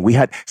interviewing me. We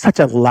had such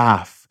a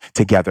laugh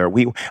together.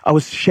 I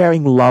was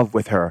sharing love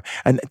with her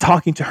and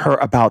talking to her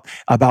about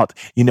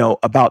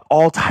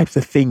all types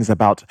of things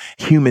about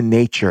human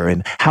nature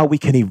and how we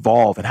can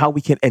evolve and how we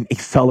can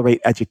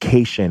accelerate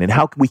education and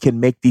how we can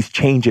make these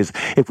changes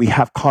if we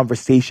have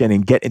conversation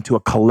and get into a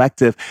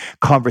collective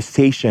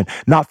conversation,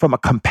 not from a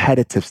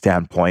competitive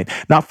standpoint,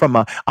 not from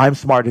a I'm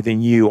smarter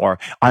than you or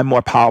I'm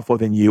more powerful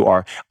than you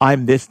or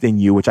I'm this than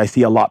you, which I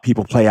see a lot of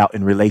people play out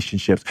in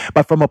relationships,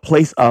 but from a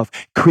place of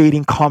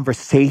creating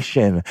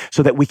conversation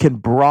so that we can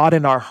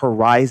broaden our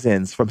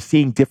horizons from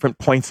seeing different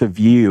points of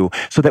view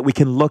so that we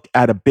can look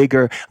at a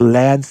bigger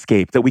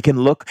landscape, that we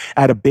can look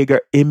at a bigger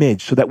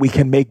image so that we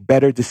can make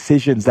better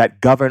decisions that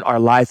govern our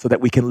lives so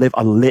that we can live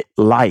a lit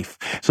life,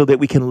 so that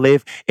we can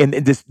live in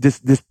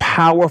this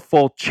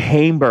powerful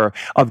chamber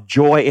of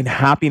joy and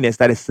happiness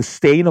that is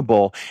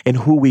sustainable in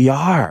who we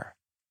are.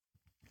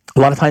 A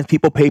lot of times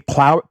people play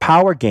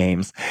power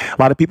games. A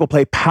lot of people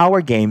play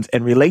power games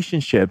in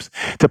relationships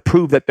to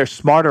prove that they're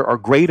smarter or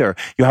greater.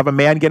 You have a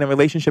man get in a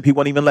relationship, he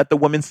won't even let the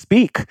woman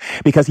speak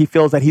because he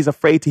feels that he's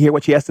afraid to hear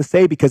what she has to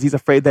say because he's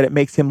afraid that it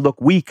makes him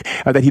look weak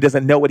or that he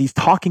doesn't know what he's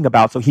talking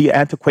about. So he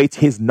antiquates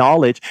his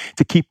knowledge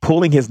to keep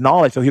pulling his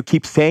knowledge. So he'll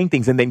keep saying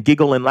things and then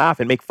giggle and laugh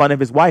and make fun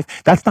of his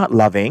wife. That's not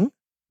loving.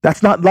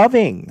 That's not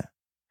loving.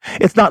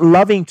 It's not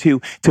loving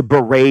to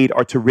berate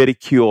or to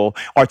ridicule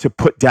or to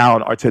put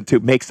down or to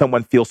make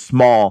someone feel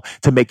small,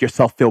 to make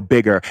yourself feel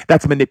bigger.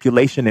 That's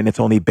manipulation, and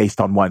it's only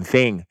based on one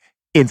thing: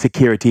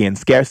 insecurity and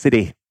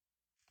scarcity.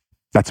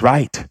 That's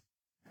right.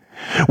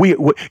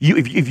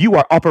 If you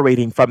are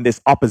operating from this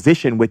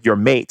opposition with your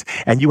mate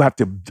and you have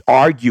to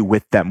argue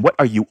with them, what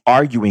are you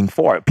arguing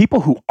for?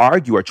 People who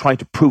argue are trying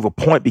to prove a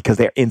point because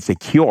they're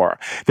insecure.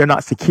 They're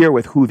not secure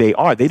with who they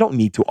are. They don't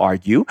need to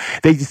argue.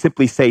 They just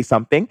simply say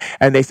something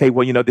and they say,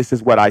 well, this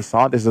is what I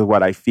saw. This is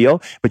what I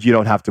feel, but you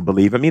don't have to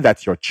believe in me.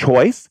 That's your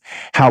choice.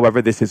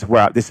 However, this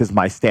is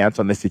my stance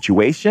on the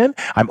situation.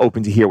 I'm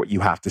open to hear what you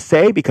have to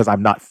say because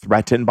I'm not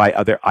threatened by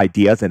other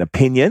ideas and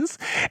opinions.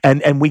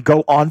 And we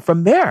go on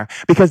from there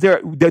because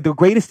the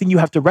greatest thing you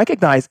have to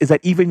recognize is that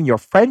even in your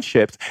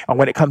friendships and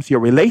when it comes to your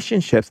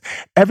relationships,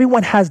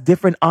 everyone has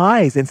different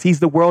eyes and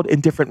sees the world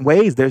in different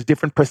ways. There's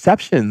different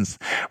perceptions,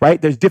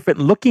 right? There's different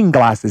looking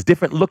glasses,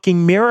 different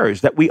looking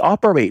mirrors that we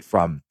operate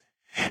from.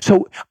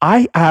 So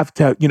I have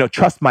to,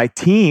 trust my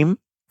team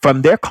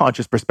from their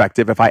conscious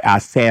perspective. If I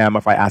ask Sam,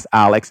 if I ask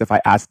Alex, if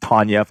I ask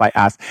Tanya, if I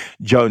ask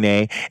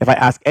Jonay, if I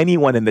ask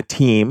anyone in the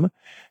team,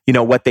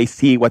 what they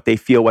see, what they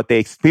feel, what they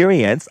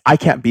experience, I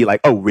can't be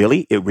like, oh,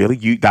 really?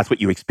 That's what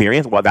you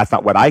experience? Well, that's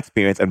not what I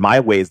experience. And my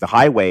way is the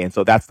highway. And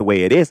so that's the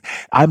way it is.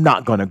 I'm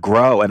not going to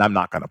grow and I'm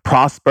not going to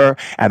prosper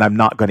and I'm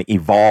not going to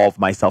evolve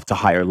myself to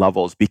higher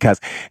levels because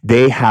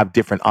they have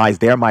different eyes.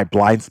 They're my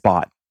blind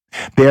spot.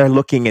 They're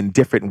looking in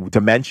different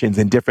dimensions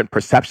and different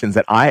perceptions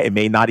that I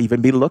may not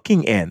even be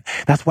looking in.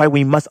 That's why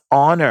we must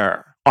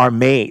honor our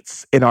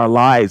mates in our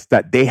lives,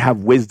 that they have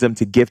wisdom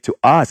to give to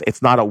us.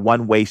 It's not a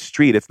one-way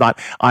street. It's not,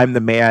 I'm the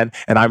man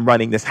and I'm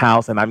running this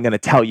house and I'm going to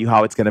tell you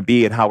how it's going to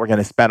be and how we're going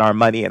to spend our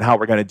money and how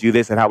we're going to do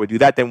this and how we do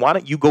that. Then why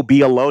don't you go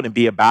be alone and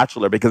be a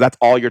bachelor? Because that's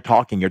all you're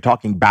talking. You're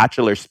talking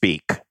bachelor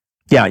speak.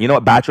 Yeah, you know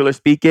what bachelor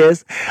speak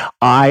is?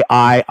 I,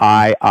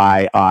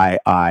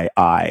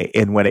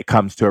 and when it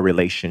comes to a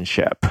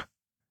relationship.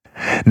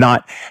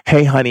 Not,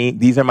 hey, honey,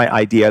 these are my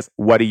ideas.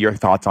 What are your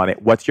thoughts on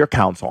it? What's your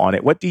counsel on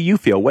it? What do you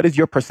feel? What does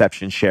your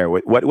perception share?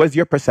 What does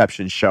your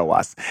perception show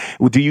us?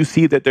 Do you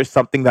see that there's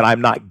something that I'm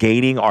not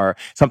gaining or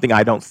something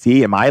I don't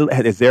see?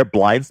 Is there a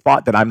blind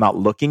spot that I'm not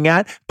looking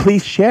at?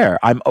 Please share.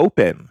 I'm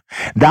open.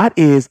 That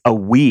is a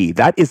we.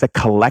 That is a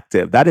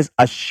collective. That is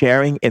us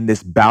sharing in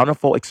this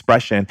bountiful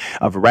expression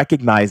of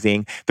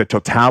recognizing the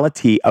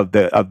totality of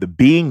the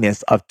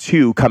beingness of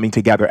two coming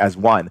together as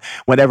one.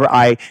 Whenever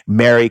I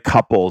marry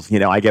couples,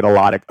 I get a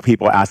lot of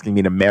people asking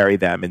me to marry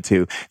them and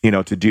to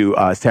do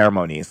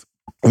ceremonies.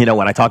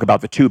 When I talk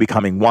about the two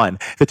becoming one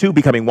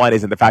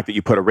isn't the fact that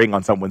you put a ring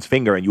on someone's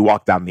finger and you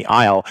walk down the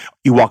aisle,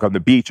 you walk on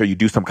the beach, or you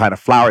do some kind of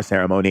flower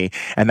ceremony,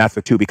 and that's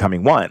the two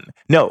becoming one.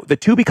 No, the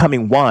two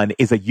becoming one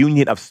is a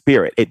union of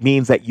spirit. It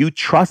means that you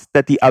trust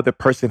that the other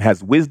person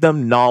has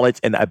wisdom, knowledge,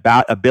 and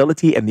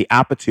ability and the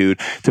aptitude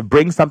to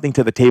bring something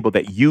to the table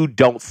that you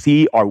don't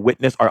see or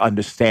witness or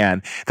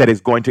understand that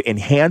is going to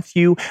enhance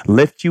you,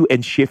 lift you,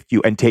 and shift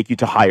you and take you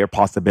to higher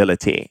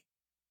possibility.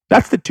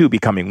 That's the two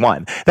becoming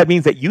one. That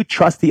means that you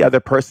trust the other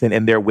person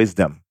in their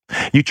wisdom.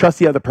 You trust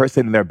the other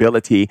person in their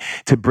ability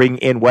to bring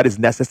in what is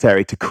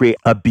necessary to create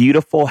a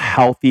beautiful,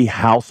 healthy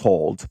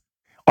household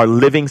or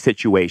living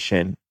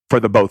situation for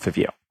the both of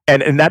you.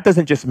 And that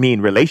doesn't just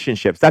mean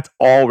relationships. That's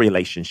all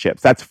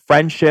relationships. That's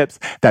friendships.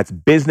 That's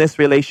business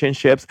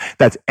relationships.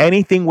 That's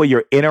anything where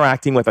you're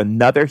interacting with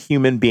another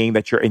human being,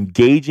 that you're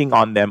engaging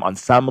on them on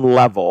some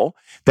level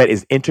that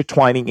is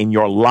intertwining in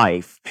your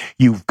life.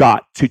 You've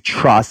got to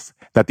trust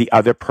that the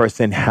other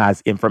person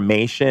has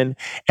information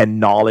and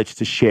knowledge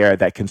to share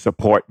that can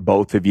support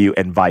both of you,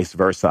 and vice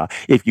versa.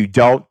 If you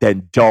don't,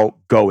 then don't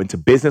go into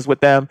business with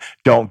them.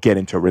 Don't get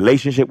into a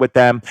relationship with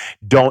them.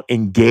 Don't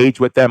engage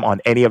with them on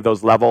any of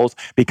those levels,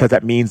 because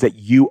that means that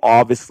you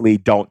obviously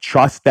don't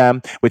trust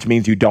them, which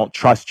means you don't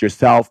trust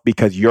yourself,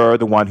 because you're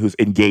the one who's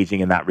engaging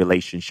in that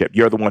relationship.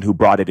 You're the one who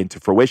brought it into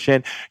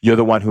fruition. You're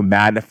the one who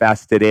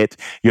manifested it.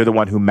 You're the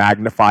one who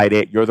magnified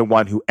it. You're the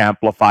one who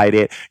amplified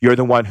it. You're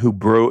the one who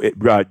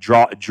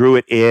drew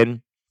it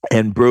in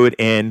and brew it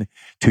in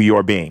to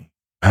your being.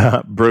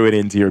 Brew it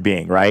into your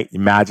being, right? You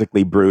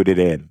magically brewed it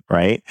in,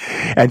 right?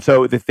 And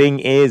so the thing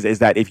is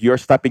that if you're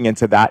stepping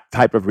into that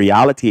type of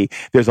reality,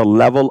 there's a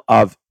level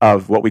of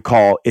what we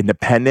call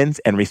independence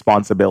and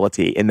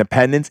responsibility.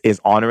 Independence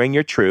is honoring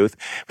your truth.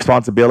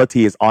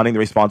 Responsibility is honoring the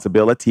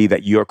responsibility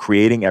that you're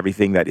creating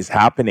everything that is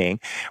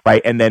happening,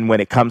 right? And then when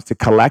it comes to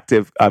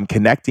collective,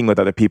 connecting with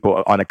other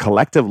people on a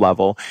collective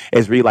level,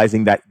 is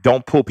realizing that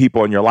don't pull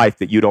people in your life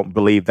that you don't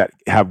believe that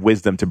have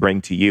wisdom to bring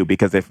to you,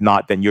 because if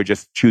not, then you're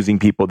just choosing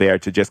people there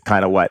to just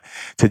kind of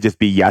to just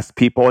be yes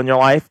people in your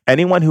life.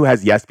 Anyone who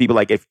has yes people,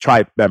 like if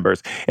tribe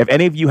members, if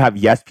any of you have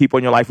yes people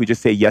in your life who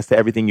just say yes to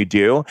everything you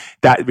do,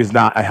 that is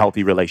not a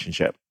healthy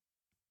relationship.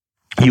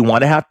 You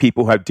want to have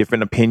people who have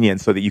different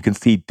opinions so that you can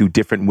see through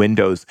different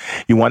windows.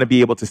 You want to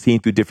be able to see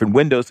through different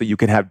windows so you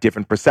can have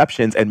different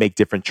perceptions and make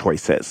different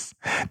choices.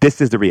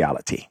 This is the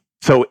reality.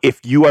 So if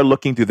you are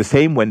looking through the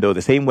same window,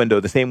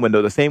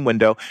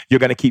 you're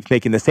going to keep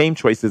making the same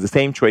choices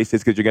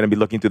because you're going to be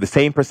looking through the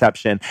same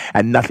perception,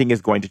 and nothing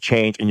is going to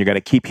change, and you're going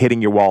to keep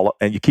hitting your wall,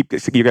 and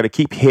you're going to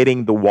keep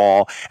hitting the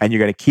wall, and you're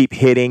going to keep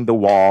hitting the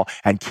wall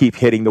and keep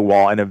hitting the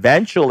wall, and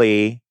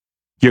eventually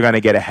you're going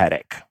to get a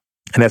headache,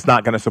 and it's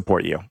not going to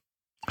support you.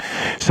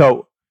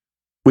 So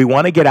we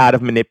want to get out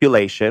of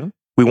manipulation.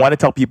 We want to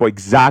tell people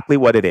exactly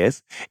what it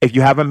is. If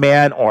you have a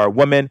man or a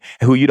woman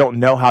who you don't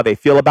know how they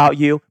feel about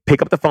you,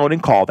 pick up the phone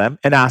and call them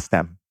and ask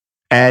them.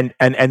 And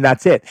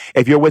that's it.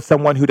 If you're with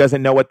someone who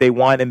doesn't know what they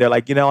want and they're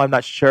like, I'm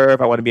not sure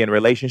if I want to be in a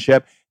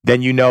relationship,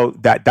 then you know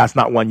that that's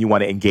not one you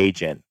want to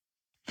engage in.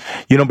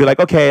 You don't be like,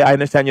 okay, I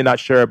understand you're not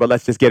sure, but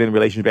let's just get in a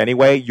relationship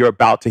anyway. You're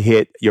about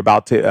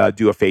to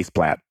do a face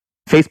plant.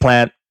 You're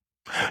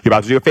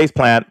about to do a face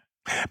plant.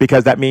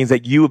 Because that means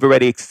that you've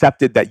already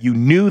accepted that you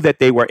knew that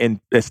they were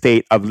in a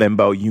state of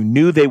limbo. You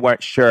knew they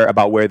weren't sure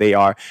about where they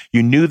are.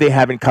 You knew they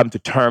haven't come to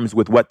terms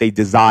with what they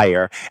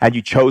desire. And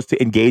you chose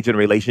to engage in a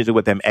relationship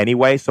with them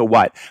anyway. So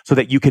what? So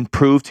that you can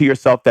prove to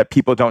yourself that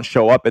people don't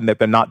show up and that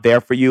they're not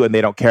there for you and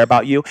they don't care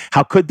about you.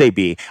 How could they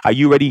be?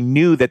 You already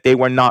knew that they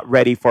were not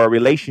ready for a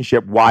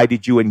relationship. Why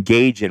did you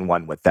engage in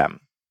one with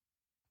them?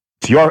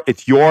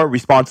 It's your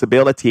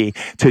responsibility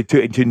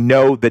to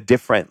know the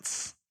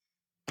difference.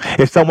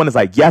 If someone is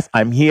like, yes,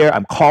 I'm here,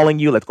 I'm calling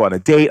you, let's go on a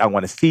date, I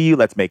want to see you,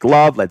 let's make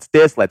love, let's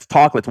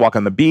talk, let's walk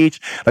on the beach,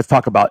 let's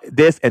talk about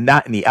this and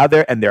that and the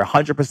other, and they're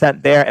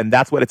 100% there, and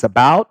that's what it's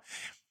about,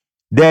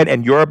 then,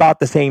 and you're about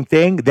the same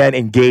thing, then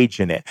engage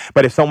in it.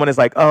 But if someone is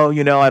like, oh,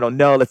 I don't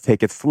know, let's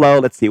take it slow,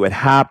 let's see what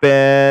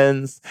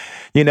happens,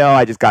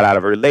 I just got out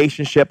of a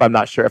relationship, I'm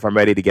not sure if I'm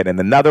ready to get in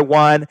another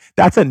one,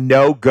 that's a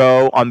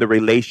no-go on the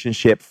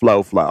relationship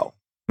flow.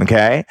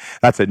 Okay?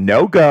 That's a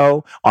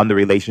no-go on the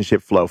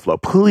relationship flow.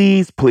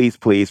 Please, please,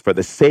 please, for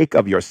the sake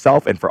of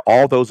yourself and for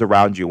all those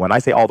around you. When I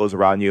say all those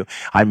around you,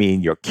 I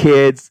mean your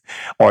kids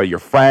or your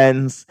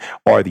friends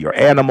or your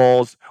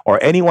animals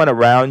or anyone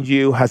around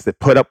you has to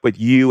put up with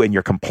you and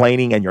your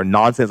complaining and your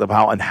nonsense of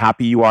how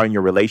unhappy you are in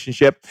your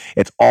relationship.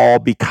 It's all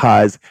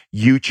because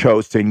you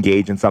chose to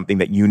engage in something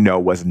that you know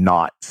was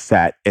not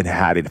set and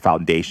had a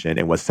foundation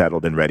and was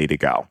settled and ready to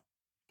go.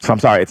 So I'm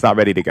sorry, it's not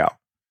ready to go.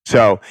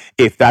 So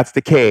if that's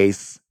the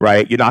case,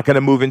 right, you're not going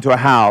to move into a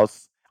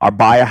house or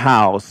buy a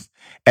house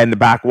and the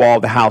back wall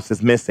of the house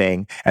is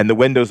missing and the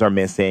windows are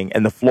missing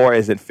and the floor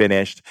isn't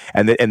finished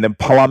and the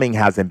plumbing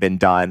hasn't been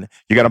done.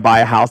 You're going to buy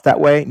a house that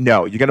way?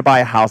 No, you're going to buy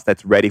a house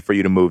that's ready for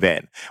you to move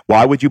in.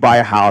 Why would you buy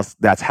a house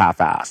that's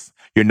half-assed?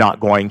 You're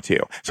not going to.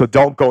 So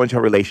don't go into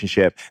a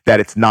relationship that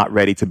it's not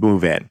ready to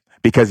move in,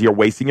 because you're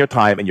wasting your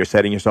time and you're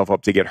setting yourself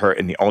up to get hurt.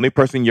 And the only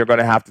person you're going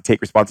to have to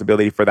take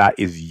responsibility for that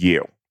is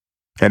you.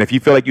 And if you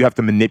feel like you have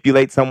to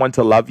manipulate someone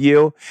to love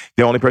you,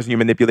 the only person you're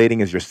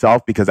manipulating is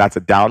yourself, because that's a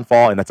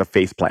downfall and that's a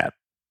face plant.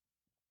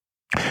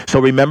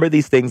 So remember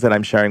these things that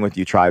I'm sharing with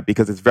you, tribe,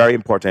 because it's very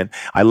important.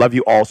 I love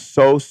you all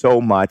so,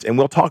 so much. And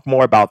we'll talk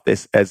more about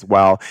this as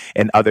well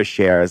in other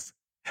shares.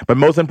 But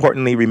most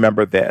importantly,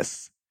 remember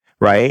this.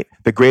 right?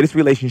 The greatest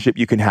relationship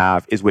you can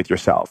have is with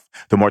yourself.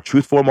 The more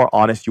truthful and more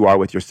honest you are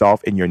with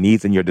yourself and your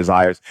needs and your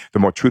desires, the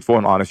more truthful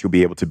and honest you'll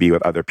be able to be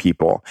with other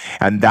people.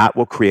 And that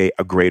will create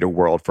a greater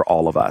world for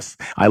all of us.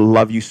 I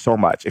love you so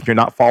much. If you're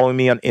not following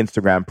me on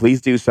Instagram,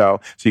 please do so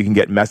you can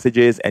get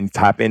messages and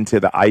tap into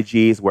the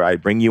IGs where I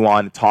bring you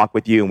on, talk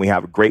with you, and we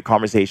have great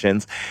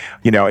conversations.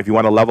 You know, if you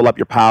want to level up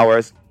your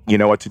powers, you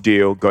know what to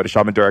do. Go to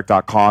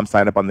ShamanDurek.com,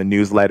 sign up on the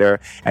newsletter,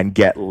 and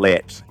get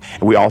lit.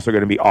 And we also are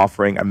going to be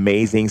offering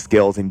amazing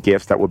skills and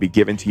gifts that will be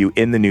given to you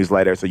in the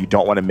newsletter, so you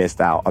don't want to miss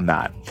out on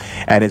that.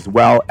 And as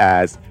well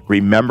as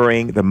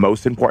remembering the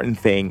most important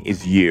thing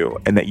is you,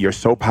 and that you're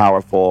so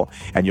powerful,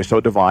 and you're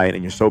so divine,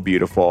 and you're so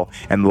beautiful,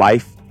 and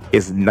life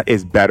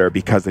is better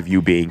because of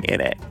you being in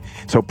it.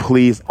 So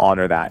please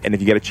honor that. And if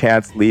you get a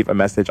chance, leave a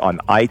message on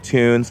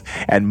iTunes.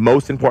 And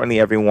most importantly,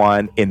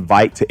 everyone,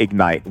 invite to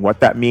Ignite. What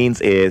that means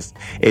is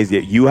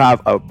that you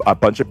have a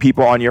bunch of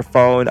people on your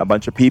phone, a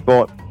bunch of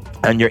people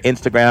on your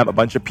Instagram, a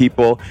bunch of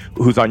people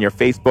who's on your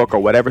Facebook or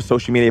whatever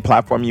social media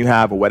platform you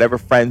have, or whatever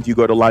friends you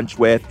go to lunch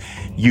with.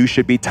 You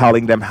should be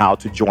telling them how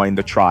to join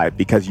the tribe,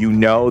 because you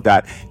know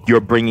that you're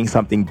bringing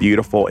something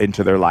beautiful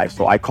into their life.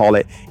 So I call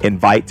it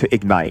invite to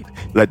ignite.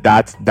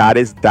 That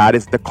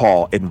is the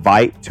call.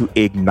 Invite to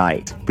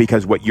ignite,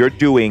 because what you're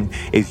doing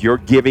is you're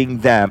giving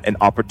them an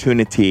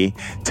opportunity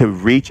to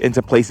reach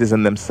into places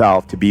in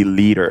themselves to be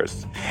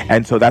leaders.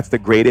 And so that's the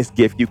greatest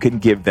gift you can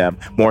give them,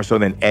 more so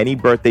than any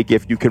birthday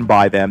gift you can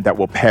buy them that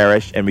will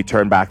perish and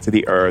return back to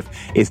the earth,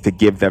 is to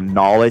give them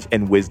knowledge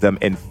and wisdom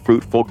and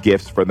fruitful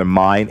gifts for the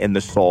mind and the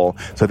soul,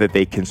 so that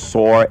they can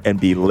soar and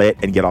be lit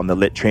and get on the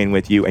lit train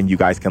with you, and you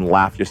guys can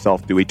laugh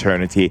yourself through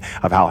eternity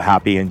of how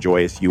happy and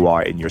joyous you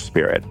are in your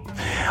spirit.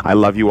 I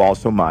love you all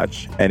so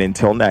much, and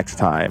until next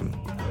time,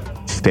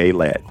 stay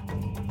lit.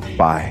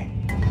 Bye.